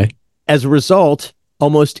 Yeah. As a result,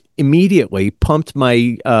 almost immediately pumped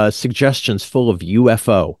my suggestions full of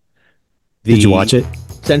UFO. Did you watch it?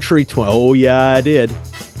 Century 20. Oh, yeah, I did.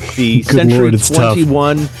 The Century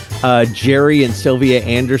 21 Jerry and Sylvia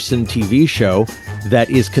Anderson TV show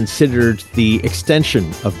that is considered the extension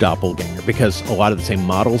of Doppelganger because a lot of the same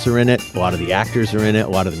models are in it, a lot of the actors are in it, a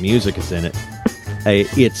lot of the music is in it.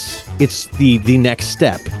 It's the next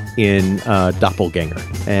step in Doppelganger.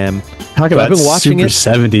 Talk about watching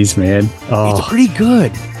super 70s, man. Oh. It's pretty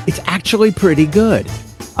good. It's actually pretty good.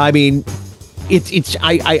 I mean,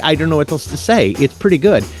 I don't know what else to say. It's pretty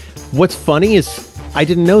good. What's funny is I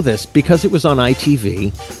didn't know this because it was on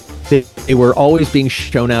ITV. They were always being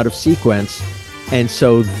shown out of sequence, and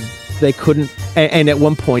so they couldn't. And at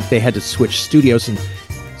one point, they had to switch studios, and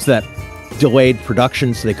so that delayed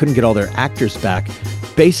production, so they couldn't get all their actors back.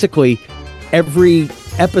 Basically, every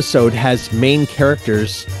episode has main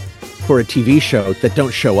characters for a TV show that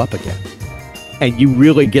don't show up again. And you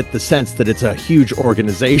really get the sense that it's a huge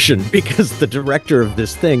organization because the director of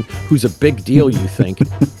this thing, who's a big deal, you think,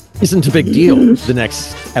 isn't a big deal the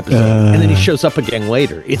next episode. And then he shows up again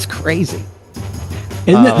later. It's crazy.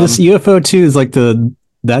 Isn't this UFO 2 is like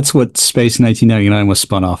that's what Space 1999 was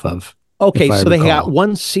spun off of. Okay, so they got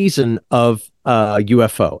one season of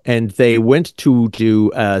UFO, and they went to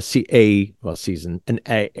do season an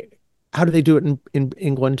a. How do they do it in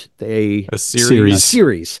England? A A series.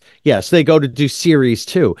 series. Yes, they go to do series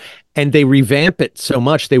too, and they revamp it so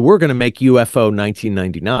much. They were going to make UFO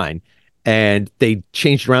 1999, and they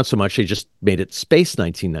changed around so much they just made it Space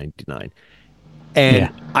 1999. And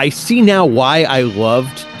I see now why I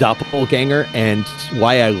loved Doppelganger and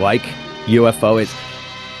why I like UFO is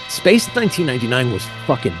Space 1999 was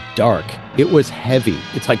fucking dark. It was heavy.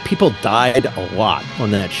 It's like people died a lot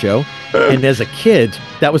on that show. And as a kid,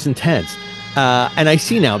 that was intense. And I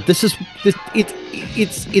see now it's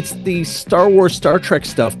the Star Wars, Star Trek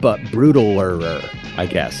stuff, but brutaler, I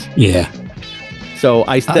guess. Yeah. So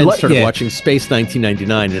I then started watching Space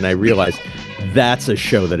 1999, and I realized that's a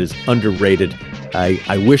show that is underrated.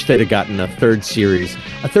 I wish they'd have gotten a third series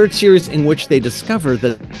in which they discover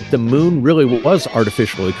that the moon really was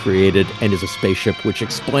artificially created and is a spaceship, which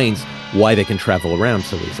explains why they can travel around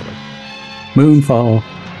so easily. Moonfall.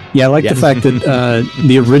 Yeah, I like the fact that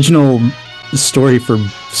the original story for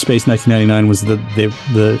Space 1999 was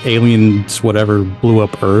the aliens, whatever, blew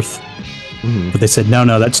up Earth. Mm-hmm. But they said,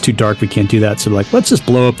 no, that's too dark. We can't do that. So like, let's just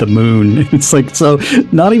blow up the moon. It's like, so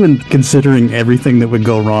not even considering everything that would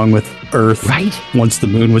go wrong with Earth once the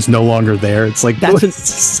moon was no longer there. It's like,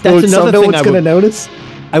 that's another thing no one's going to notice.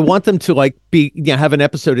 I want them to like have an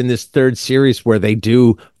episode in this third series where they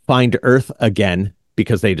do find Earth again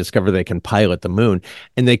because they discover they can pilot the moon,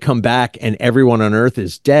 and they come back and everyone on Earth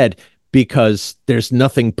is dead because there's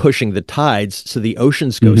nothing pushing the tides. So the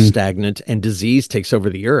oceans go stagnant and disease takes over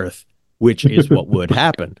the Earth, which is what would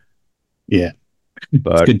happen. Yeah.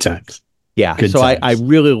 But it's good times. Yeah. Good times. I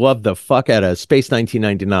really love the fuck out of Space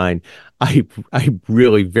 1999. I'm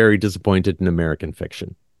really very disappointed in American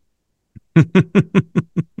fiction.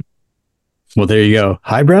 Well, there you go.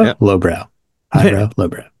 Highbrow, lowbrow. Highbrow,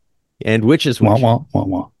 lowbrow. And which is which? Wah, wah, wah,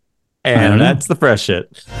 wah. And that's the fresh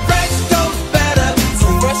shit.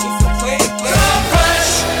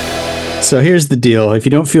 So here's the deal. If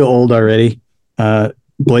you don't feel old already,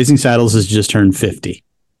 Blazing Saddles has just turned 50.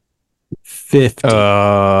 50.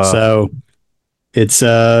 So it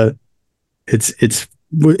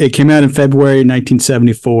came out in February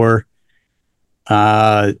 1974,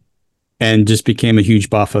 and just became a huge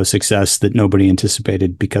boffo success that nobody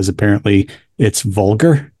anticipated because apparently it's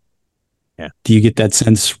vulgar. Yeah. Do you get that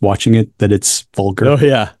sense watching it that it's vulgar? Oh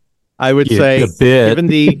yeah. I would say, given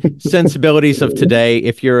the sensibilities of today,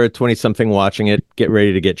 if you're a 20-something watching it, get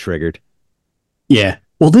ready to get triggered. Yeah.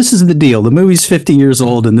 Well, this is the deal. The movie's 50 years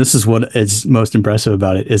old, and this is what is most impressive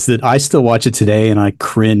about it, is that I still watch it today and I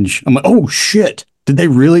cringe. I'm like, oh, shit. Did they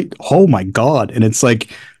really? Oh, my God. And it's like...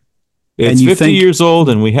 It's 50 years old,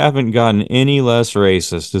 and we haven't gotten any less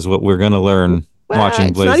racist, is what we're going to learn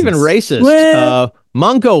watching Blazing. It's not even racist.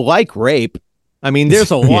 Mongo like rape. I mean, there's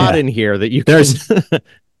a lot in here that you can...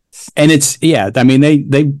 And it's, I mean,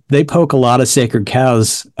 they poke a lot of sacred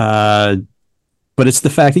cows, but it's the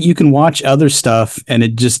fact that you can watch other stuff and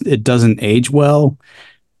it doesn't age well,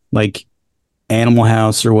 like Animal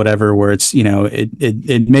House or whatever, where it's,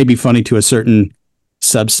 it may be funny to a certain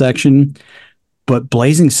subsection, but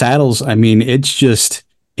Blazing Saddles, I mean, it's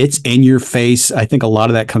in your face. I think a lot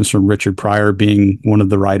of that comes from Richard Pryor being one of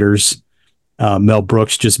the writers. Mel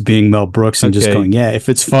Brooks just being Mel Brooks and just going, if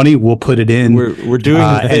it's funny, we'll put it in. We're doing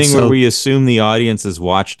the thing where we assume the audience has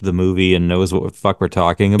watched the movie and knows what the fuck we're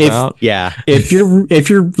talking about. If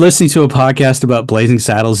you're listening to a podcast about Blazing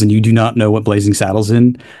Saddles and you do not know what Blazing Saddles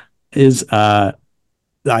is, I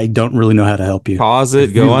don't really know how to help you. Pause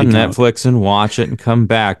it, go on Netflix and watch it and come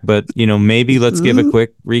back. But maybe let's give a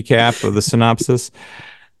quick recap of the synopsis.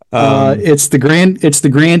 It's the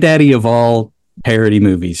granddaddy of all parody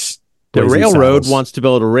movies. The railroad wants to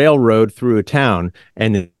build a railroad through a town,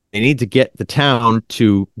 and they need to get the town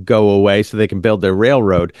to go away so they can build their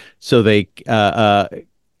railroad. So they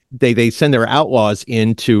send their outlaws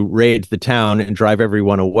in to raid the town and drive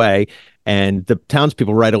everyone away. And the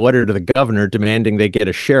townspeople write a letter to the governor demanding they get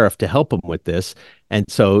a sheriff to help them with this.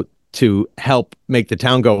 And so to help make the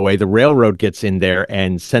town go away, the railroad gets in there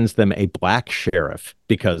and sends them a black sheriff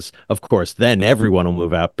because, of course, then everyone will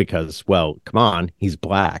move out because, well, come on, he's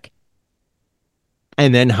black.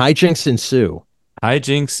 And then hijinks ensue.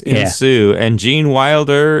 And Gene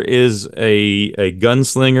Wilder is a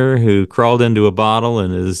gunslinger who crawled into a bottle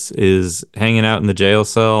and is hanging out in the jail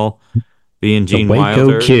cell being Gene Wilder.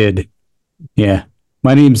 Waco Kid. Yeah.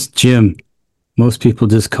 My name's Jim. Most people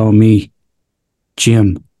just call me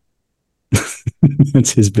Jim.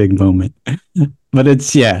 That's his big moment. But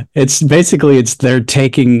it's basically they're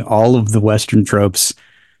taking all of the Western tropes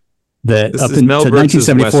that this up is into Mel Brooks'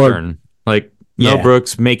 1974. Western. Like, Mel Yeah.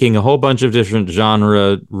 Brooks making a whole bunch of different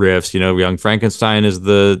genre riffs. Young Frankenstein is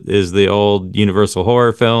the old Universal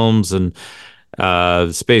horror films, and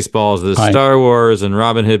Spaceballs is Right. Star Wars, and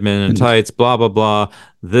Robin Hood Men in Tights, blah blah blah.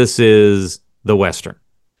 This is the Western.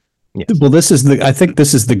 Yes. Well, I think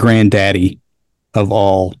this is the granddaddy of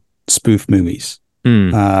all spoof movies.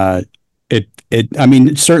 Hmm. I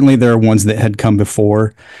mean, certainly there are ones that had come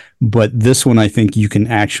before, but this one, I think you can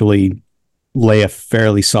actually lay a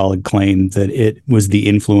fairly solid claim that it was the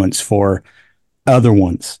influence for other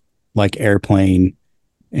ones like Airplane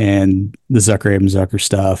and the Zucker Abrahams Zucker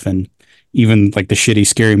stuff, and even like the shitty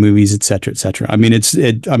scary movies, et cetera, et cetera. I mean, it's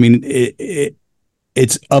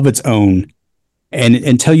of its own. And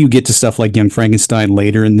until you get to stuff like Young Frankenstein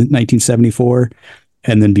later in 1974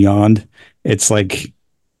 and then beyond, it's like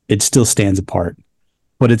it still stands apart,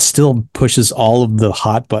 but it still pushes all of the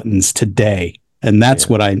hot buttons today. And that's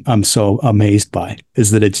what I'm so amazed by,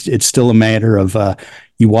 is that it's still a matter of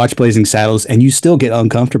you watch Blazing Saddles and you still get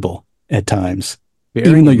uncomfortable at times,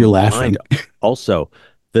 even though you're laughing. Also,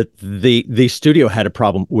 that the studio had a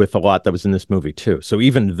problem with a lot that was in this movie too. So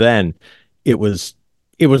even then, it was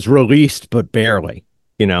released, but barely.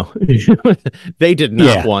 They did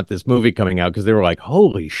not want this movie coming out because they were like,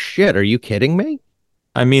 "Holy shit, are you kidding me?"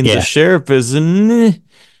 I mean, the sheriff is,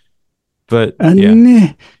 but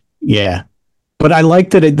yeah. But I like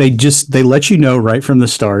that they let you know right from the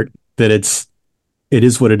start that it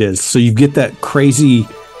is what it is. So you get that crazy,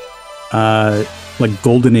 like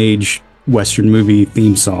golden age Western movie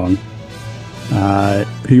theme song.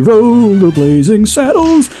 He rode the blazing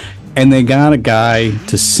saddles, and they got a guy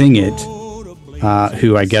to sing it,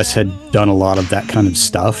 who I guess had done a lot of that kind of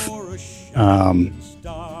stuff.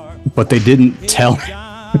 But they didn't tell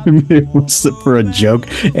him it was for a joke,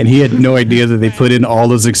 and he had no idea that they put in all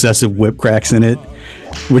those excessive whip cracks in it,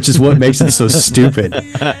 which is what makes it so stupid,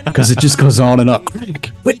 because it just goes on and on.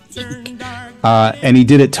 And he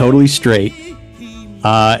did it totally straight.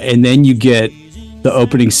 And then you get the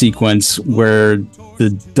opening sequence where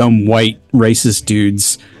the dumb white racist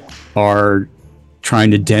dudes are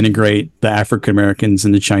trying to denigrate the African Americans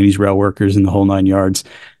and the Chinese rail workers and the whole nine yards,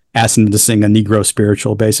 asking them to sing a Negro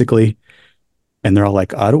spiritual, basically. And they're all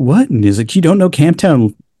like, what? And he's like, you don't know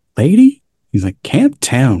Camptown Lady? He's like,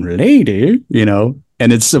 Camptown Lady?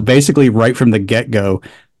 And it's so basically right from the get-go,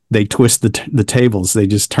 they twist the tables. They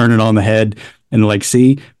just turn it on the head and like,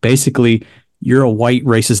 see, basically, you're a white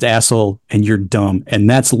racist asshole and you're dumb. And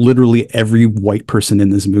that's literally every white person in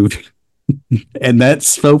this movie. And that's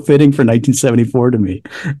so fitting for 1974 to me.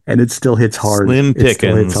 And it still hits hard. Slim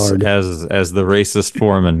Pickens as the racist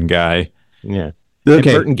foreman guy. Yeah. Okay. And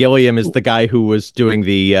Burton Gilliam is the guy who was doing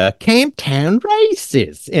the Camptown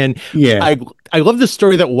Races. And I love the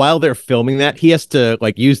story that while they're filming that, he has to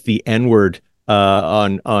like use the N-word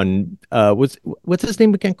on what's his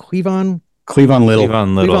name again? Cleavon Little.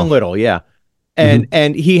 Cleavon Little, yeah.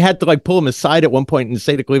 And he had to like pull him aside at one point and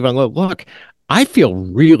say to Cleavon Little, look, I feel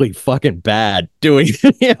really fucking bad doing,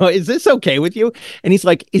 is this okay with you? And he's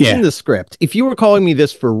like, it's in the script. If you were calling me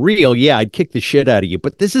this for real, I'd kick the shit out of you,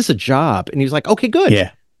 but this is a job. And he's like, okay, good.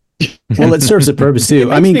 Yeah. Well, it serves a purpose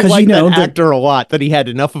too. I mean, because that actor a lot that he had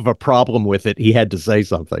enough of a problem with it. He had to say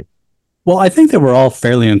something. Well, I think that we're all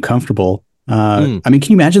fairly uncomfortable. I mean,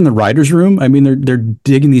 can you imagine the writer's room? I mean, they're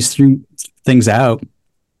digging these things out.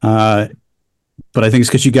 But I think it's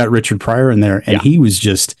because you got Richard Pryor in there, and he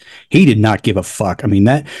did not give a fuck. I mean,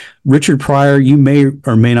 that Richard Pryor, you may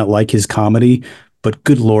or may not like his comedy, but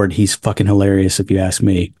good Lord, he's fucking hilarious if you ask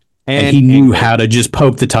me. And he knew how to just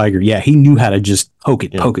poke the tiger. Yeah, he knew how to just poke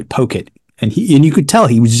it. And you could tell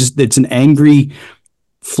he was it's an angry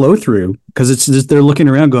flow through, because it's just, they're looking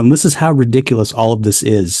around going, this is how ridiculous all of this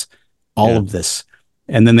is. All of this.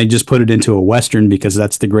 And then they just put it into a Western because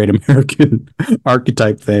that's the great American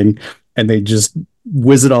archetype thing. And they just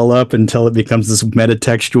whiz it all up until it becomes this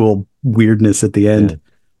metatextual weirdness at the end. Yeah.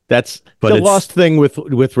 That's the lost thing with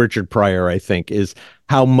Richard Pryor, I think, is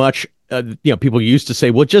how much people used to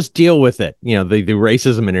say, well, just deal with it. The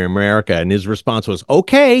racism in America. And his response was,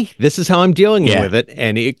 okay, this is how I'm dealing with it.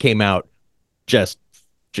 And it came out just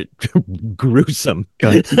gruesome.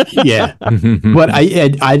 Yeah. But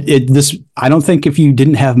I don't think if you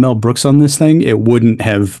didn't have Mel Brooks on this thing, it wouldn't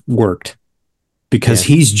have worked. Because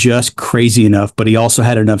he's just crazy enough, but he also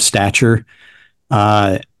had enough stature.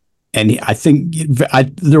 And I think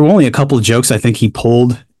there were only a couple of jokes I think he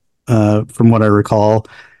pulled, from what I recall,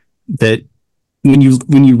 that when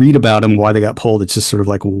you read about him, why they got pulled, it's just sort of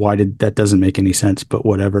like, that doesn't make any sense, but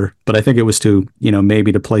whatever. But I think it was to,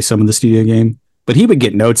 maybe to play some of the studio game. But he would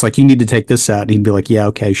get notes like, you need to take this out. And he'd be like, yeah,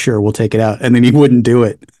 okay, sure, we'll take it out. And then he wouldn't do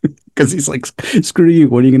it because he's like, screw you.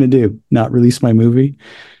 What are you going to do? Not release my movie?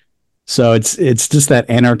 So it's just that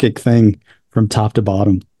anarchic thing from top to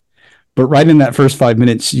bottom. But right in that first 5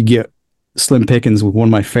 minutes, you get Slim Pickens with one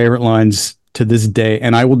of my favorite lines to this day.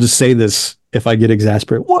 And I will just say this if I get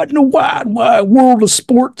exasperated. What in the wide world of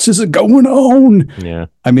sports is it going on? Yeah.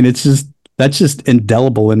 I mean, that's just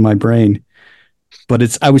indelible in my brain.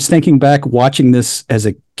 But I was thinking back watching this as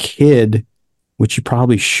a kid, which you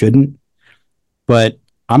probably shouldn't, but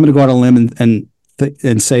I'm going to go out on a limb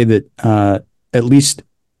and say that at least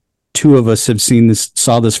two of us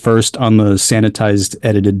saw this first on the sanitized,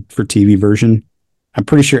 edited for TV version. I'm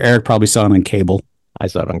pretty sure Eric probably saw it on cable. I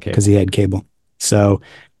saw it on cable because he had cable. So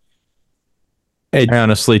I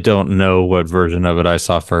honestly don't know what version of it I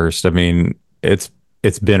saw first. I mean, it's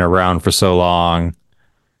been around for so long.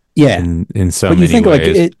 Yeah, in so but many you think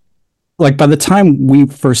ways. Like by the time we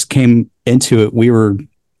first came into it, we were,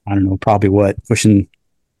 I don't know, probably pushing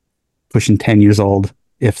 10 years old,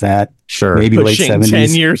 if that. Sure, maybe pushing late 70s.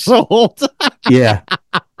 10 years old. Yeah.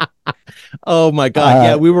 Oh my God.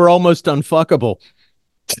 Yeah, we were almost unfuckable.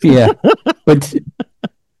 Yeah, but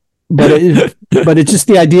it's just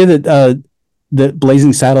the idea that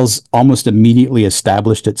Blazing Saddles almost immediately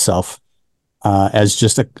established itself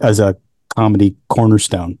as a comedy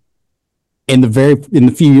cornerstone in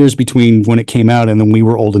the few years between when it came out and then we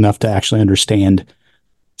were old enough to actually understand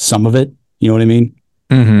some of it. You know what I mean?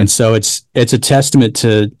 Mm-hmm. And so it's a testament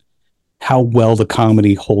to how well the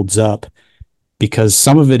comedy holds up, because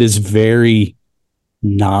some of it is very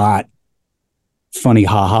not funny,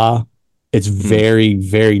 haha. It's very,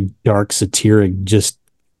 very dark, satiric, just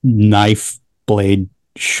knife blade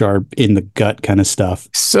sharp in the gut kind of stuff.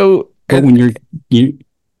 So, but when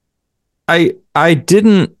I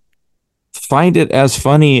didn't find it as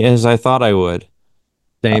funny as I thought I would.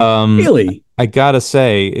 Same. Really? I gotta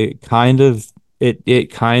say, it kind of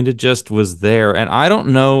just was there, and I don't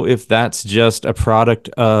know if that's just a product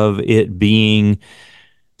of it being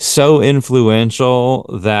so influential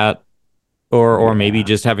that, or maybe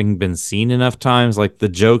just having been seen enough times. Like the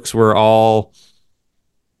jokes were all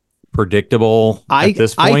predictable at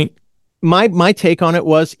this point. My take on it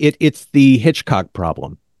was it's the Hitchcock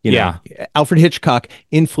problem. You know, Alfred Hitchcock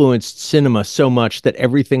influenced cinema so much that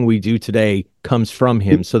everything we do today comes from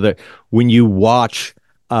him. So that when you watch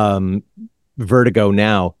Vertigo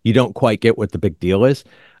now, you don't quite get what the big deal is.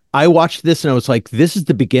 I watched this and I was like, this is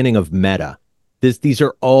the beginning of meta. These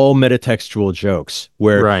are all metatextual jokes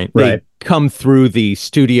where they come through the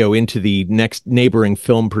studio into the next neighboring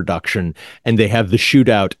film production, and they have the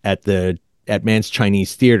shootout at Man's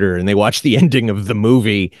Chinese Theater, and they watch the ending of the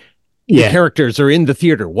movie. The characters are in the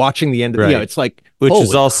theater watching the end of it's like, which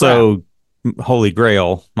is also crap. Holy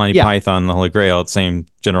Grail, Monty Python, the Holy Grail at the same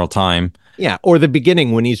general time. Yeah, or the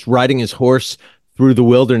beginning when he's riding his horse through the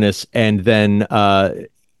wilderness, and then the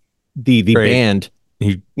band.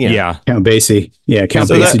 Count Basie. Yeah, Count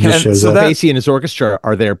Basie just shows up. Basie and his orchestra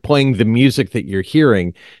are there playing the music that you're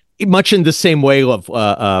hearing, much in the same way of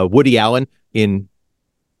Woody Allen in,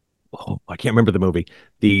 I can't remember the movie,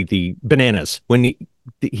 the Bananas, when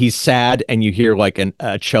he's sad and you hear like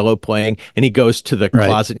a cello playing, and he goes to the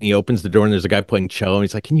closet and he opens the door and there's a guy playing cello and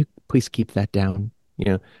he's like, can you please keep that down?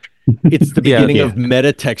 You know, it's the beginning of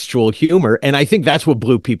metatextual humor, and I think that's what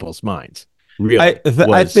blew people's minds. Really,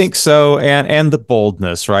 I think so, and the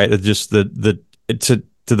boldness, right? Just to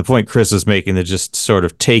the point Chris is making, that just sort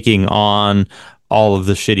of taking on all of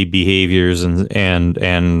the shitty behaviors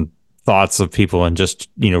and thoughts of people and just,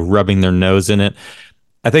 rubbing their nose in it.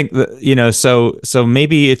 I think that, so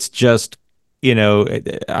maybe it's just,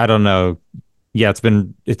 I don't know. Yeah, it's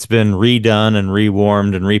been redone and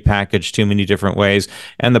rewarmed and repackaged too many different ways,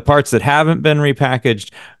 and the parts that haven't been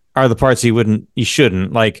repackaged are the parts you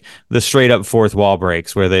shouldn't, like the straight up fourth wall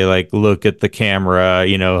breaks where they like look at the camera,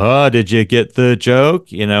 did you get the joke?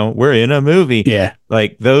 We're in a movie. Yeah.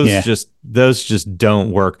 Like those just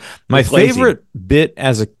don't work. My favorite bit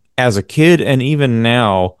as a kid and even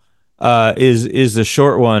now is the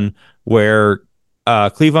short one where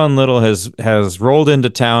Cleavon Little has rolled into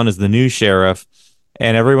town as the new sheriff,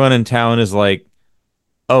 and everyone in town is like,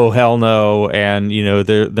 oh hell no, and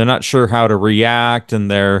they're not sure how to react, and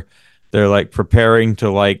they're like preparing to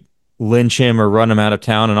like lynch him or run him out of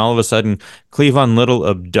town, and all of a sudden Cleavon Little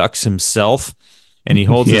abducts himself, and he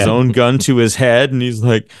holds his own gun to his head, and he's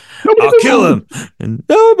like, I'll kill him, and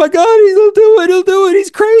oh my god, he'll do it,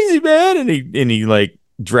 he's crazy, man, and he like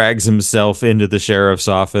drags himself into the sheriff's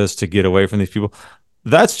office to get away from these people.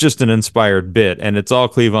 That's just an inspired bit, and it's all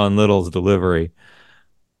Cleavon Little's delivery.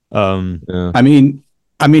 I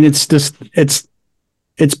mean, it's just,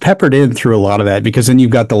 it's peppered in through a lot of that, because then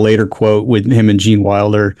you've got the later quote with him and Gene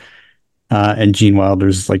Wilder. And Gene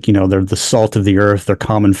Wilder's like, they're the salt of the earth, they're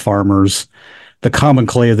common farmers, the common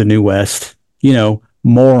clay of the New West,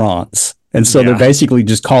 morons. And so they're basically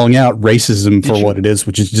just calling out racism for what it is,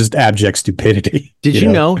 which is just abject stupidity. Did you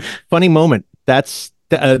know? Funny moment. That's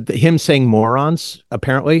him saying morons,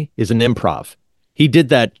 apparently, is an improv. He did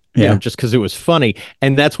that just because it was funny.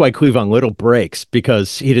 And that's why Cleavon Little breaks,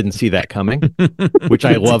 because he didn't see that coming, which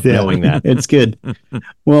I love knowing that. It's good.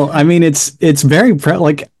 Well, I mean, it's very,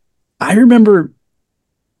 like, I remember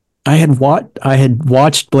I had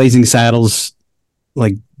watched Blazing Saddles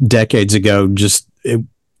like decades ago. Just it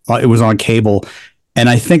was on cable, and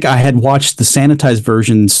I think I had watched the sanitized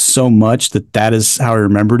version so much that is how I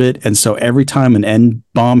remembered it. And so every time an N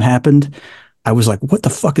bomb happened, I was like, "What the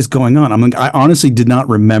fuck is going on?" I honestly did not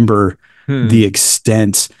remember the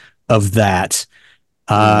extent of that.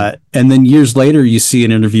 And then years later, you see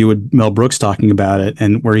an interview with Mel Brooks talking about it,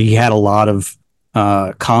 and where he had a lot of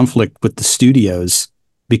conflict with the studios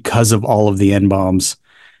because of all of the N-bombs.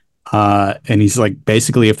 And he's like,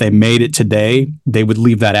 basically, if they made it today, they would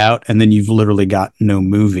leave that out, and then you've literally got no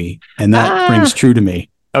movie. And that rings true to me.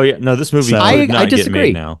 Oh, yeah. No, this movie I not disagree. get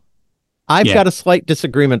made now. I've got a slight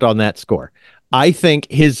disagreement on that score. I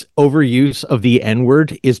think his overuse of the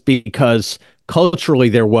N-word is because culturally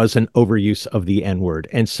there was an overuse of the N-word.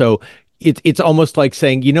 And so it's almost like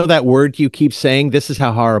saying, that word you keep saying, this is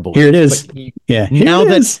how horrible here it is.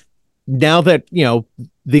 Now that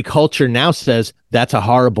the culture now says that's a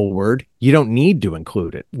horrible word, you don't need to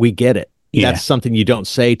include it. We get it. That's something you don't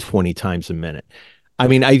say 20 times a minute. I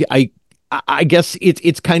mean, I guess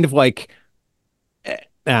it's kind of like,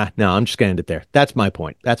 no, I'm just going to end it there. That's my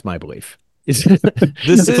point. That's my belief. This is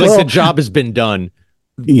like the job has been done.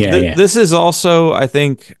 This is also, I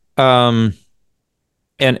think, and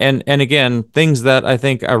again, things that I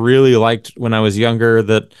think I really liked when I was younger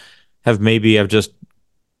that I've just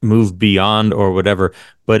moved beyond or whatever.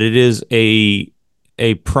 But it is a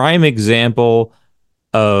prime example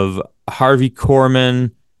of Harvey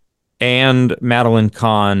Korman and Madeline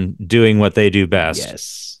Kahn doing what they do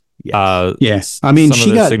best. Yes. I mean,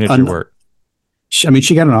 she got signature work.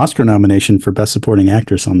 She got an Oscar nomination for Best Supporting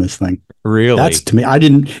Actress on this thing. Really? That's, to me,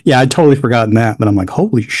 I'd totally forgotten that, but I'm like,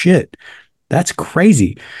 holy shit. That's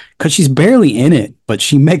crazy, because she's barely in it, but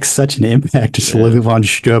she makes such an impact as Olivia von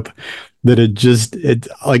Strupp that it's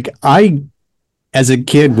like, I, as a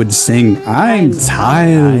kid, would sing, I'm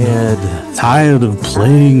tired of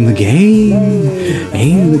playing the game.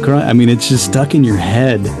 I mean, it's just stuck in your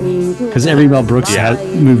head, because every Mel Brooks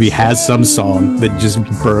movie has some song that just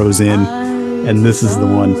burrows in, and this is the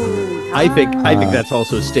one. I think that's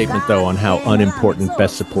also a statement, though, on how unimportant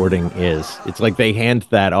Best Supporting is. It's like they hand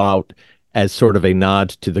that out as sort of a nod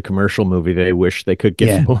to the commercial movie they wish they could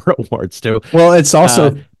give more awards to. Well, it's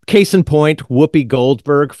also case in point, Whoopi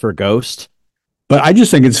Goldberg for Ghost. But I just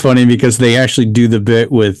think it's funny because they actually do the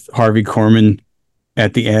bit with Harvey Korman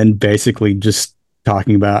at the end, basically just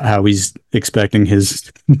talking about how he's expecting his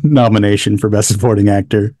nomination for Best Supporting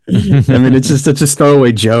Actor. I mean, it's just such a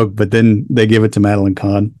throwaway joke, but then they give it to Madeline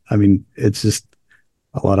Kahn. I mean, it's just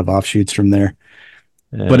a lot of offshoots from there.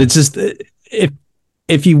 But it's just,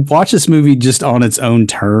 if you watch this movie just on its own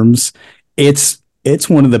terms, it's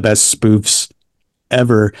one of the best spoofs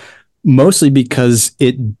ever, mostly because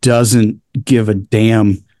it doesn't give a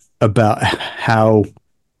damn about how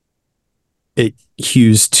it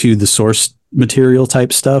hews to the source material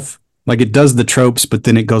type stuff. Like, it does the tropes, but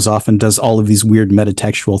then it goes off and does all of these weird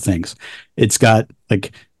metatextual things. It's got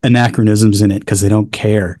like anachronisms in it because they don't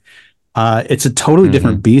care. It's a totally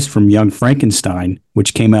different beast from Young Frankenstein,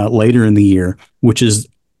 which came out later in the year, which is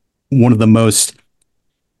one of the most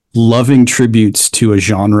loving tributes to a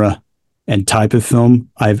genre and type of film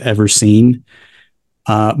I've ever seen.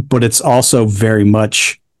 But it's also very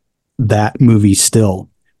much that movie still.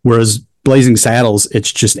 Whereas Blazing Saddles,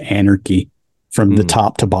 it's just anarchy from the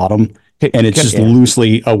top to bottom. And it's just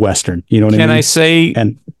loosely a Western. You know what I mean? Can I say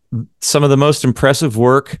some of the most impressive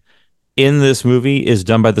work in this movie is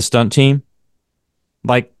done by the stunt team?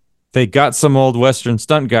 Like, they got some old Western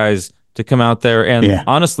stunt guys to come out there, and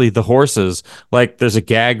honestly, the horses, like, there's a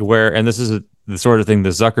gag where, and this is the sort of thing the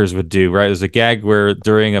Zuckers would do, right? There's a gag where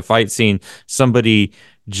during a fight scene, somebody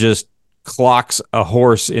just clocks a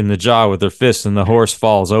horse in the jaw with their fist, and the horse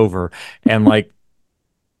falls over, and like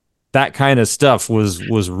that kind of stuff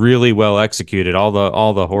was really well executed. All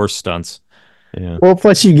the horse stunts. Yeah. Well,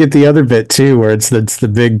 plus you get the other bit too, where it's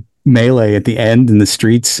the big melee at the end in the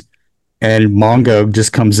streets, and Mongo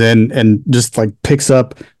just comes in and just like picks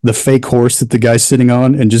up the fake horse that the guy's sitting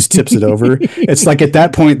on and just tips it over. It's like at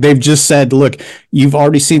that point they've just said, look, you've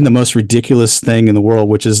already seen the most ridiculous thing in the world,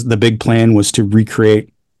 which is the big plan was to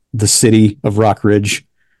recreate the city of Rock Ridge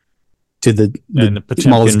to the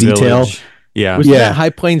smallest detail. Village. Yeah. Was that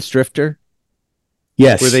High Plains Drifter?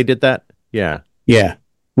 Yes. Where they did that? Yeah. Yeah.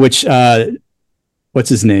 Which what's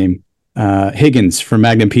his name? Higgins from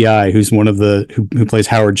Magnum PI, who's one of the who plays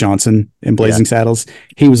Howard Johnson in Blazing Saddles.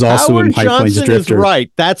 He was also Howard in High Plains Johnson Drifter. Is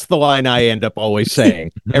right. That's the line I end up always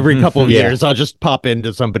saying. Every couple of years, I'll just pop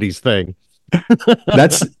into somebody's thing.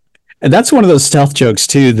 That's one of those stealth jokes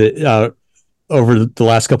too that over the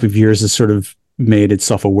last couple of years has sort of made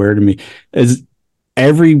itself aware to me. Is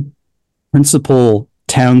every principal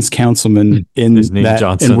town's councilman in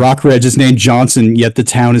Rock Ridge is named Johnson, yet the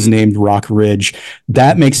town is named Rock Ridge.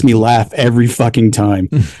 That makes me laugh every fucking time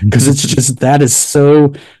because it's just that is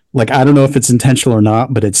so like I don't know if it's intentional or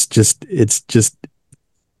not, but it's just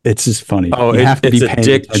funny. Oh, it's a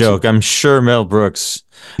dick joke. I'm sure Mel Brooks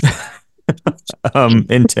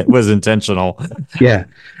was intentional. Yeah,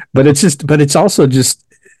 but it's also just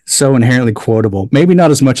so inherently quotable. Maybe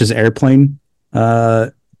not as much as Airplane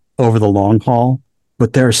over the long haul.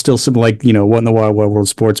 But there are still some like, What in the Wild Wild World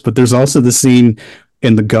Sports. But there's also the scene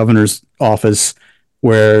in the governor's office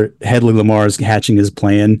where Headley Lamar is hatching his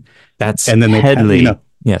plan. And then Headley.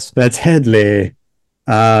 Yes. That's Headley.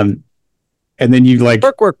 And then you like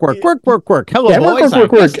work. Hello, boys. I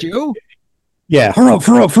missed you. Yeah,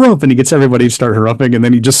 harumph. And he gets everybody to start harumping, and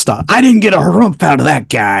then he just stops. I didn't get a harumph out of that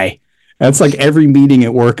guy. That's like every meeting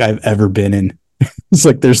at work I've ever been in. It's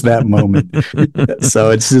like there's that moment. So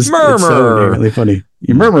it's just murmur. It's so inherently funny.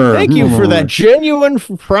 You murmur. Thank you for that genuine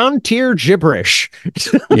frontier gibberish.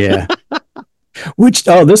 Yeah.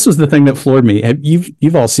 This was the thing that floored me.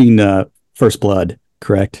 You've all seen First Blood,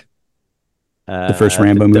 correct? The first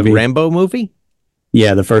Rambo movie. The Rambo movie?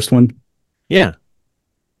 Yeah, the first one. Yeah.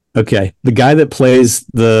 Okay. The guy that plays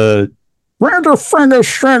the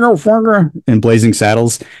in Blazing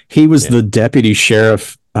Saddles, he was the deputy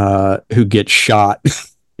sheriff who gets shot.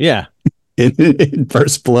 Yeah. in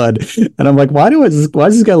First Blood. And I'm like, why does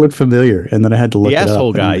this guy look familiar? And then I had to look it up. The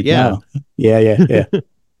asshole guy, like, yeah. Oh. Yeah.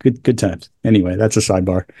 Good times. Anyway, that's a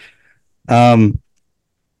sidebar.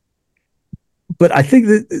 But I think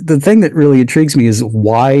that the thing that really intrigues me is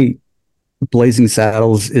why Blazing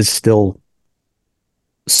Saddles is still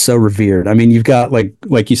so revered. I mean, you've got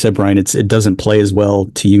like you said, Brian, it doesn't play as well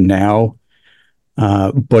to you now,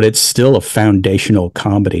 but it's still a foundational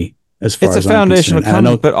comedy as far as it's a foundational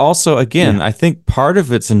comedy. But also, again, I think part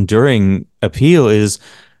of its enduring appeal is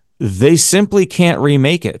they simply can't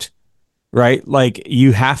remake it, right? Like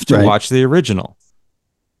you have to watch the original.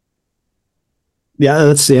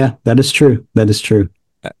 Yeah, that is true. That is true.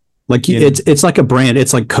 Like it's like a brand.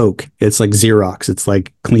 It's like Coke. It's like Xerox. It's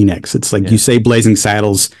like Kleenex. It's like you say Blazing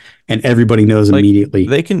Saddles, and everybody knows immediately.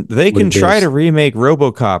 They can try to remake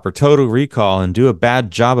RoboCop or Total Recall and do a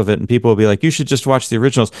bad job of it, and people will be like, "You should just watch the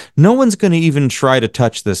originals." No one's going to even try to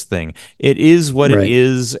touch this thing. It is what it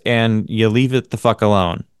is, and you leave it the fuck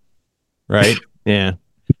alone, right? Yeah.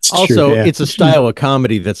 Also, it's a style of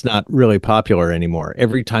comedy that's not really popular anymore.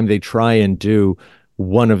 Every time they try and do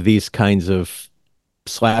one of these kinds of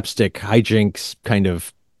slapstick hijinks kind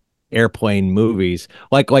of airplane movies,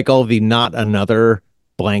 like all the Not Another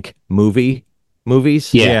Blank movies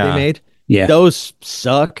they made. Yeah. Those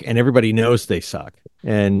suck, and everybody knows they suck.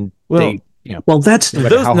 And that's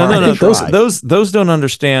those don't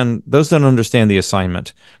understand the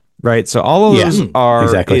assignment, right? So all of those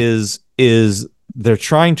are is they're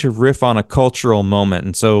trying to riff on a cultural moment,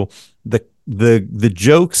 and so the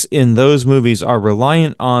jokes in those movies are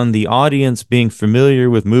reliant on the audience being familiar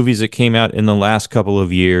with movies that came out in the last couple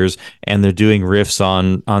of years, and they're doing riffs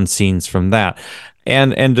on scenes from that,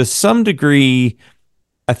 and to some degree,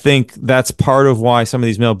 I think that's part of why some of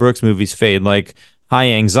these Mel Brooks movies fade, like High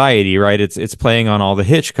Anxiety, right? It's playing on all the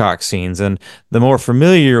Hitchcock scenes, and the more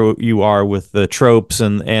familiar you are with the tropes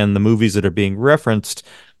and the movies that are being referenced,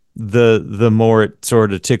 the more it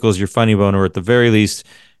sort of tickles your funny bone, or at the very least,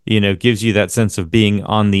 gives you that sense of being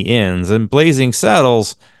on the ends. And Blazing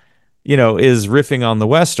Saddles, is riffing on the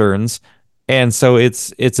Westerns. And so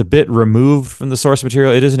it's a bit removed from the source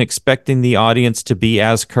material. It isn't expecting the audience to be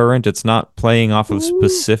as current. It's not playing off of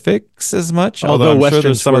specifics as much. Although I'm Westerns sure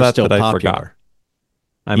there's some of that still I popular. forgot.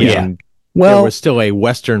 I mean, there was still a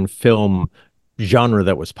Western film genre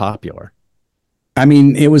that was popular. I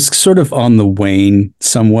mean, it was sort of on the wane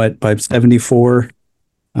somewhat by 74.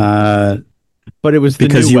 But it was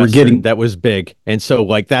because you were getting that was big, and so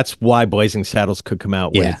that's why Blazing Saddles could come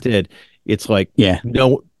out when it did. It's like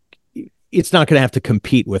it's not going to have to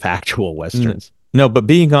compete with actual westerns. No, but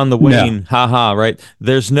being on the Wayne, haha, right?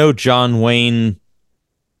 There's no John Wayne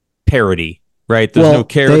parody, right? There's no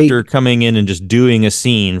character coming in and just doing a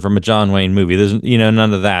scene from a John Wayne movie. There's,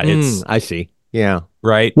 none of that. It's I see. Yeah.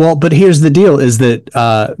 right. Well, but here's the deal: is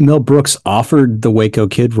that Mel Brooks offered the Waco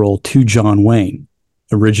Kid role to John Wayne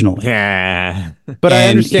originally. Yeah. But I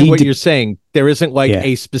understand what you're saying. There isn't like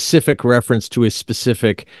a specific reference to a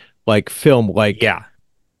specific like film. Like yeah.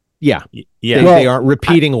 They aren't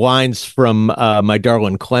repeating lines from My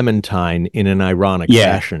Darling Clementine in an ironic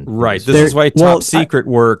fashion. Right. This is why Top Secret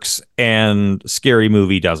works and Scary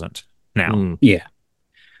Movie doesn't now. Yeah.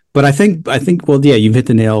 But I think, you've hit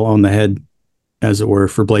the nail on the head, as it were,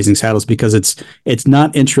 for Blazing Saddles, because it's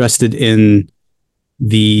not interested in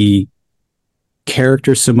the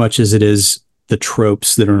character so much as it is the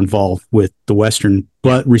tropes that are involved with the Western,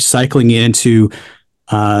 but recycling it into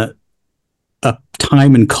a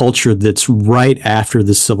time and culture that's right after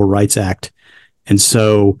the Civil Rights Act. And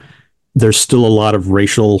so there's still a lot of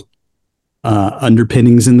racial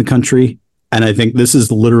underpinnings in the country. And I think this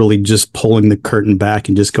is literally just pulling the curtain back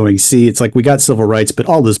and just going, see, it's like we got civil rights, but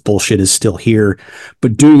all this bullshit is still here,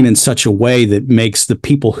 but doing it in such a way that makes the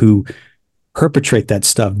people who perpetrate that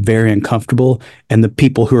stuff very uncomfortable, and the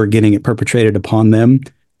people who are getting it perpetrated upon them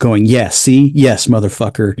going, yes,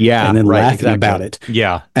 motherfucker. Yeah. And then laughing about it.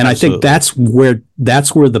 Yeah. And absolutely. I think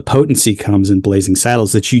that's where the potency comes in Blazing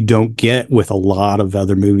Saddles that you don't get with a lot of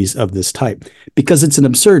other movies of this type, because it's an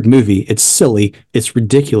absurd movie. It's silly. It's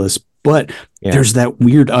ridiculous. But there's that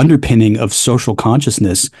weird underpinning of social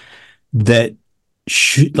consciousness that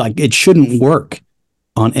it shouldn't work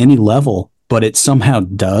on any level, but it somehow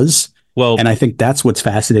does. Well, and I think that's what's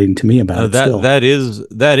fascinating to me about it.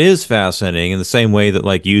 That is fascinating in the same way that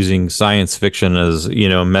like using science fiction as,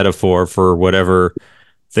 a metaphor for whatever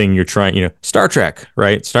thing you're trying, Star Trek,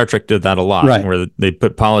 right? Star Trek did that a lot, right, where they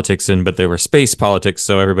put politics in, but they were space politics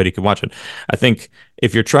so everybody could watch it. I think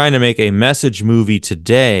if you're trying to make a message movie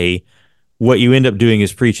today, what you end up doing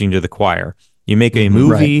is preaching to the choir. You make a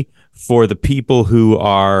movie for the people who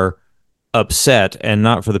are upset and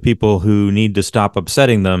not for the people who need to stop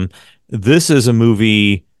upsetting them. This is a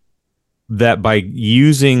movie that, by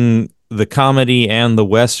using the comedy and the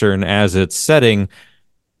Western as its setting,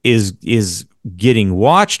 is getting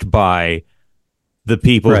watched by the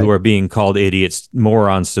people who are being called idiots,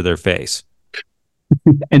 morons to their face.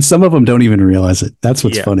 And some of them don't even realize it. That's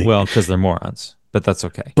what's funny. Well, because they're morons. But that's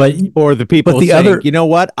okay. Or the people saying, you know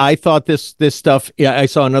what? I thought this stuff, I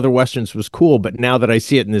saw in other Westerns was cool, but now that I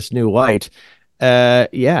see it in this new light,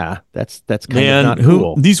 that's kind of not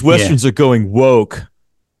cool. These Westerns are going woke.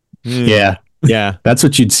 Yeah. That's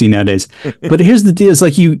what you'd see nowadays. But here's the deal. It's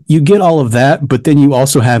like you get all of that, but then you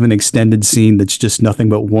also have an extended scene that's just nothing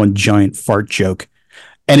but one giant fart joke.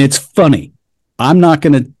 And it's funny. I'm not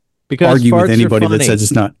going to argue with anybody that says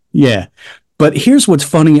it's not. Yeah. But here's what's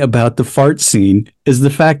funny about the fart scene is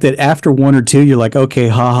the fact that after one or two, you're like, okay,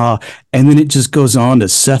 haha. And then it just goes on to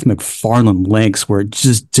Seth MacFarlane lengths where it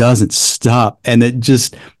just doesn't stop. And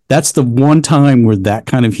that's the one time where that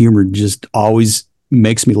kind of humor just always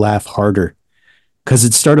makes me laugh harder. Because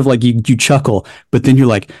it's sort of like you chuckle, but then you're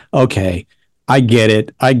like, okay, I get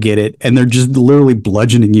it. And they're just literally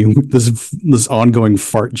bludgeoning you with this ongoing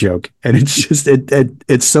fart joke. And it's just,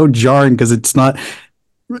 it's so jarring because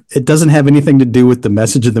it doesn't have anything to do with the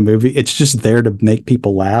message of the movie. It's just there to make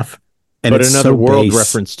people laugh. And but another world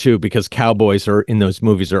reference too, because cowboys are in those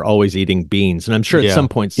movies are always eating beans. And I'm sure at some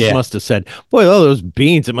point must have said, boy, all those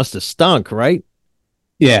beans, it must have stunk, right?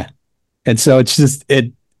 Yeah. And so it's just,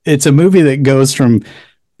 it's a movie that goes from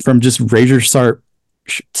just razor sharp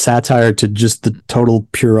satire to just the total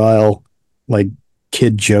puerile, like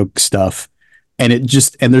kid joke stuff. And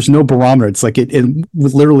there's no barometer. It's like it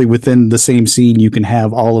literally within the same scene, you can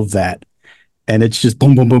have all of that. And it's just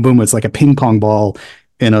boom, boom, boom, boom. It's like a ping pong ball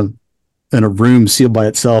in a room sealed by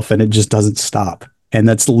itself. And it just doesn't stop. And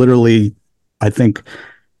that's literally, I think,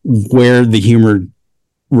 where the humor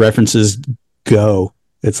references go.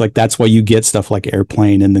 It's like, that's why you get stuff like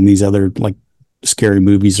Airplane and then these other like scary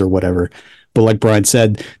movies or whatever. But like Brian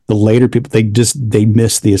said, the later people, they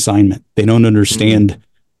miss the assignment. They don't understand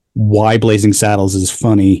why Blazing Saddles is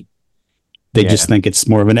funny. They just think it's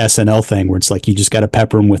more of an SNL thing where it's like you just got to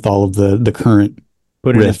pepper them with all of the current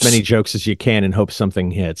put riffs. In as many jokes as you can and hope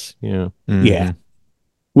something hits. Yeah.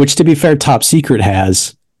 Which, to be fair, Top Secret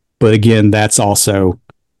has, but again, that's also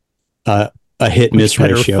a hit miss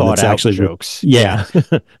ratio. That's actually jokes. Yeah.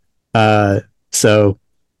 So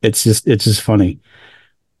it's just funny.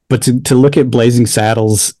 But to look at Blazing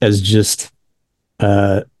Saddles as just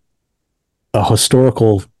a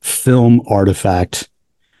historical film artifact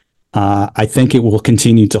I think it will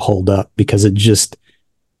continue to hold up because it's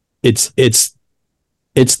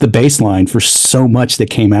the baseline for so much that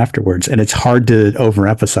came afterwards, and it's hard to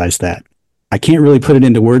overemphasize that. I can't really put it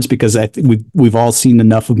into words because we've all seen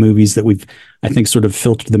enough of movies that I think sort of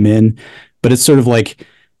filtered them in, but it's sort of like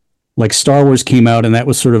Star Wars came out, and that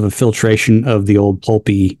was sort of a filtration of the old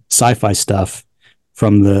pulpy sci-fi stuff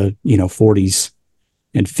from the 40s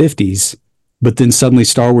and 50s, but then suddenly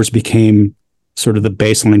Star Wars became sort of the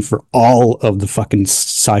baseline for all of the fucking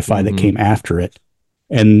sci-fi that came after it,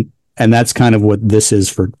 and that's kind of what this is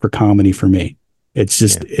for comedy for me. It's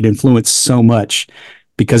just it influenced so much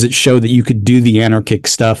because it showed that you could do the anarchic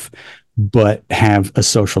stuff but have a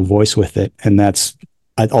social voice with it, and that's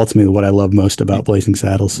ultimately what I love most about Blazing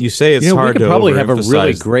Saddles. You say it's hard we could to probably have a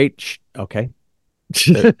really overemphasize- great. Okay.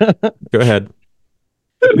 Go ahead.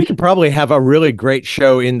 We could probably have a really great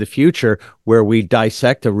show in the future where we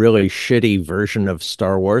dissect a really shitty version of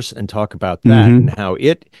Star Wars and talk about that and how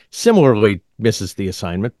it similarly misses the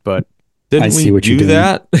assignment. But Didn't I see we what you're do doing.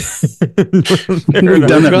 that? We've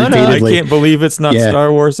done that I repeatedly. can't believe it's not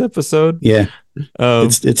Star Wars episode. Yeah,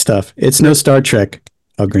 it's tough. It's no Star Trek,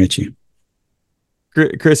 I'll grant you.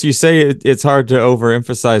 Chris, you say it's hard to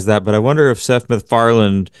overemphasize that, but I wonder if Seth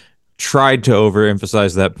MacFarlane tried to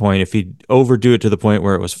overemphasize that point, if he'd overdo it to the point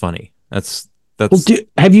where it was funny. That's Well,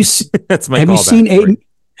 have you that's my have you callback seen for it.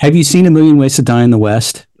 Have you seen A Million Ways to Die in the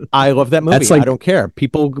West? I love that movie. That's like- I don't care.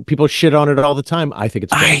 People shit on it all the time. I think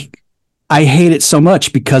it's great. I hate it so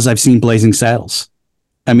much because I've seen Blazing Saddles.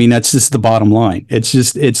 I mean, that's just the bottom line.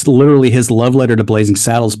 It's literally his love letter to Blazing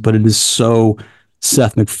Saddles, but it is so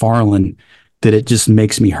Seth MacFarlane that it just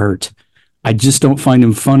makes me hurt. I just don't find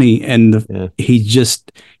him funny, and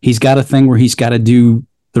he's got a thing where he's got to do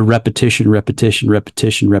the repetition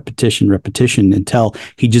until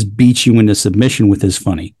he just beats you into submission with his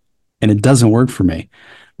funny, and it doesn't work for me.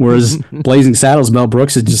 Whereas Blazing Saddles, Mel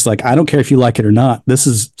Brooks is just like, I don't care if you like it or not. This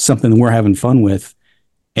is something we're having fun with,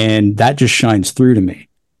 and that just shines through to me.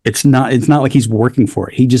 It's not like he's working for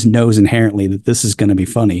it. He just knows inherently that this is going to be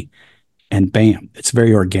funny, and bam, it's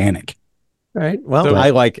very organic. Right. Well, So- I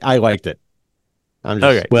liked it. I'm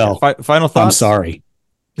just, Okay. Well, Final thoughts. I'm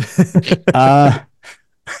sorry.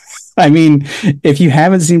 I mean, if you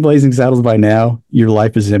haven't seen Blazing Saddles by now, your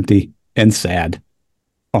life is empty and sad.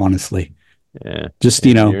 Honestly, Yeah. just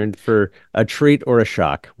You're in for a treat or a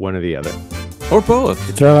shock, one or the other. Or both.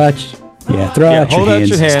 throw out Hold your out hands,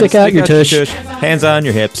 your hands. stick out your tush, Hands on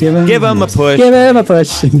your hips. Give Give them a push. give him a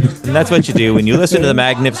push. And that's what you do when you listen to the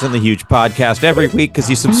Magnificently Huge podcast every week, because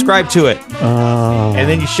you subscribe to it. Oh, And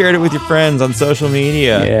then you shared it with your friends on social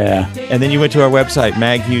media. yeah. And then you went to our website,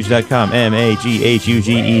 maghuge.com,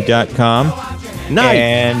 maghuge.com. Nice.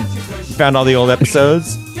 And you found all the old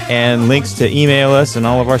episodes and links to email us and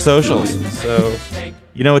all of our socials. So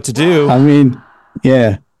you know what to do. I mean,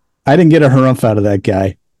 yeah. I didn't get a harumph out of that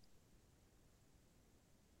guy.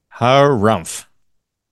 Harumph.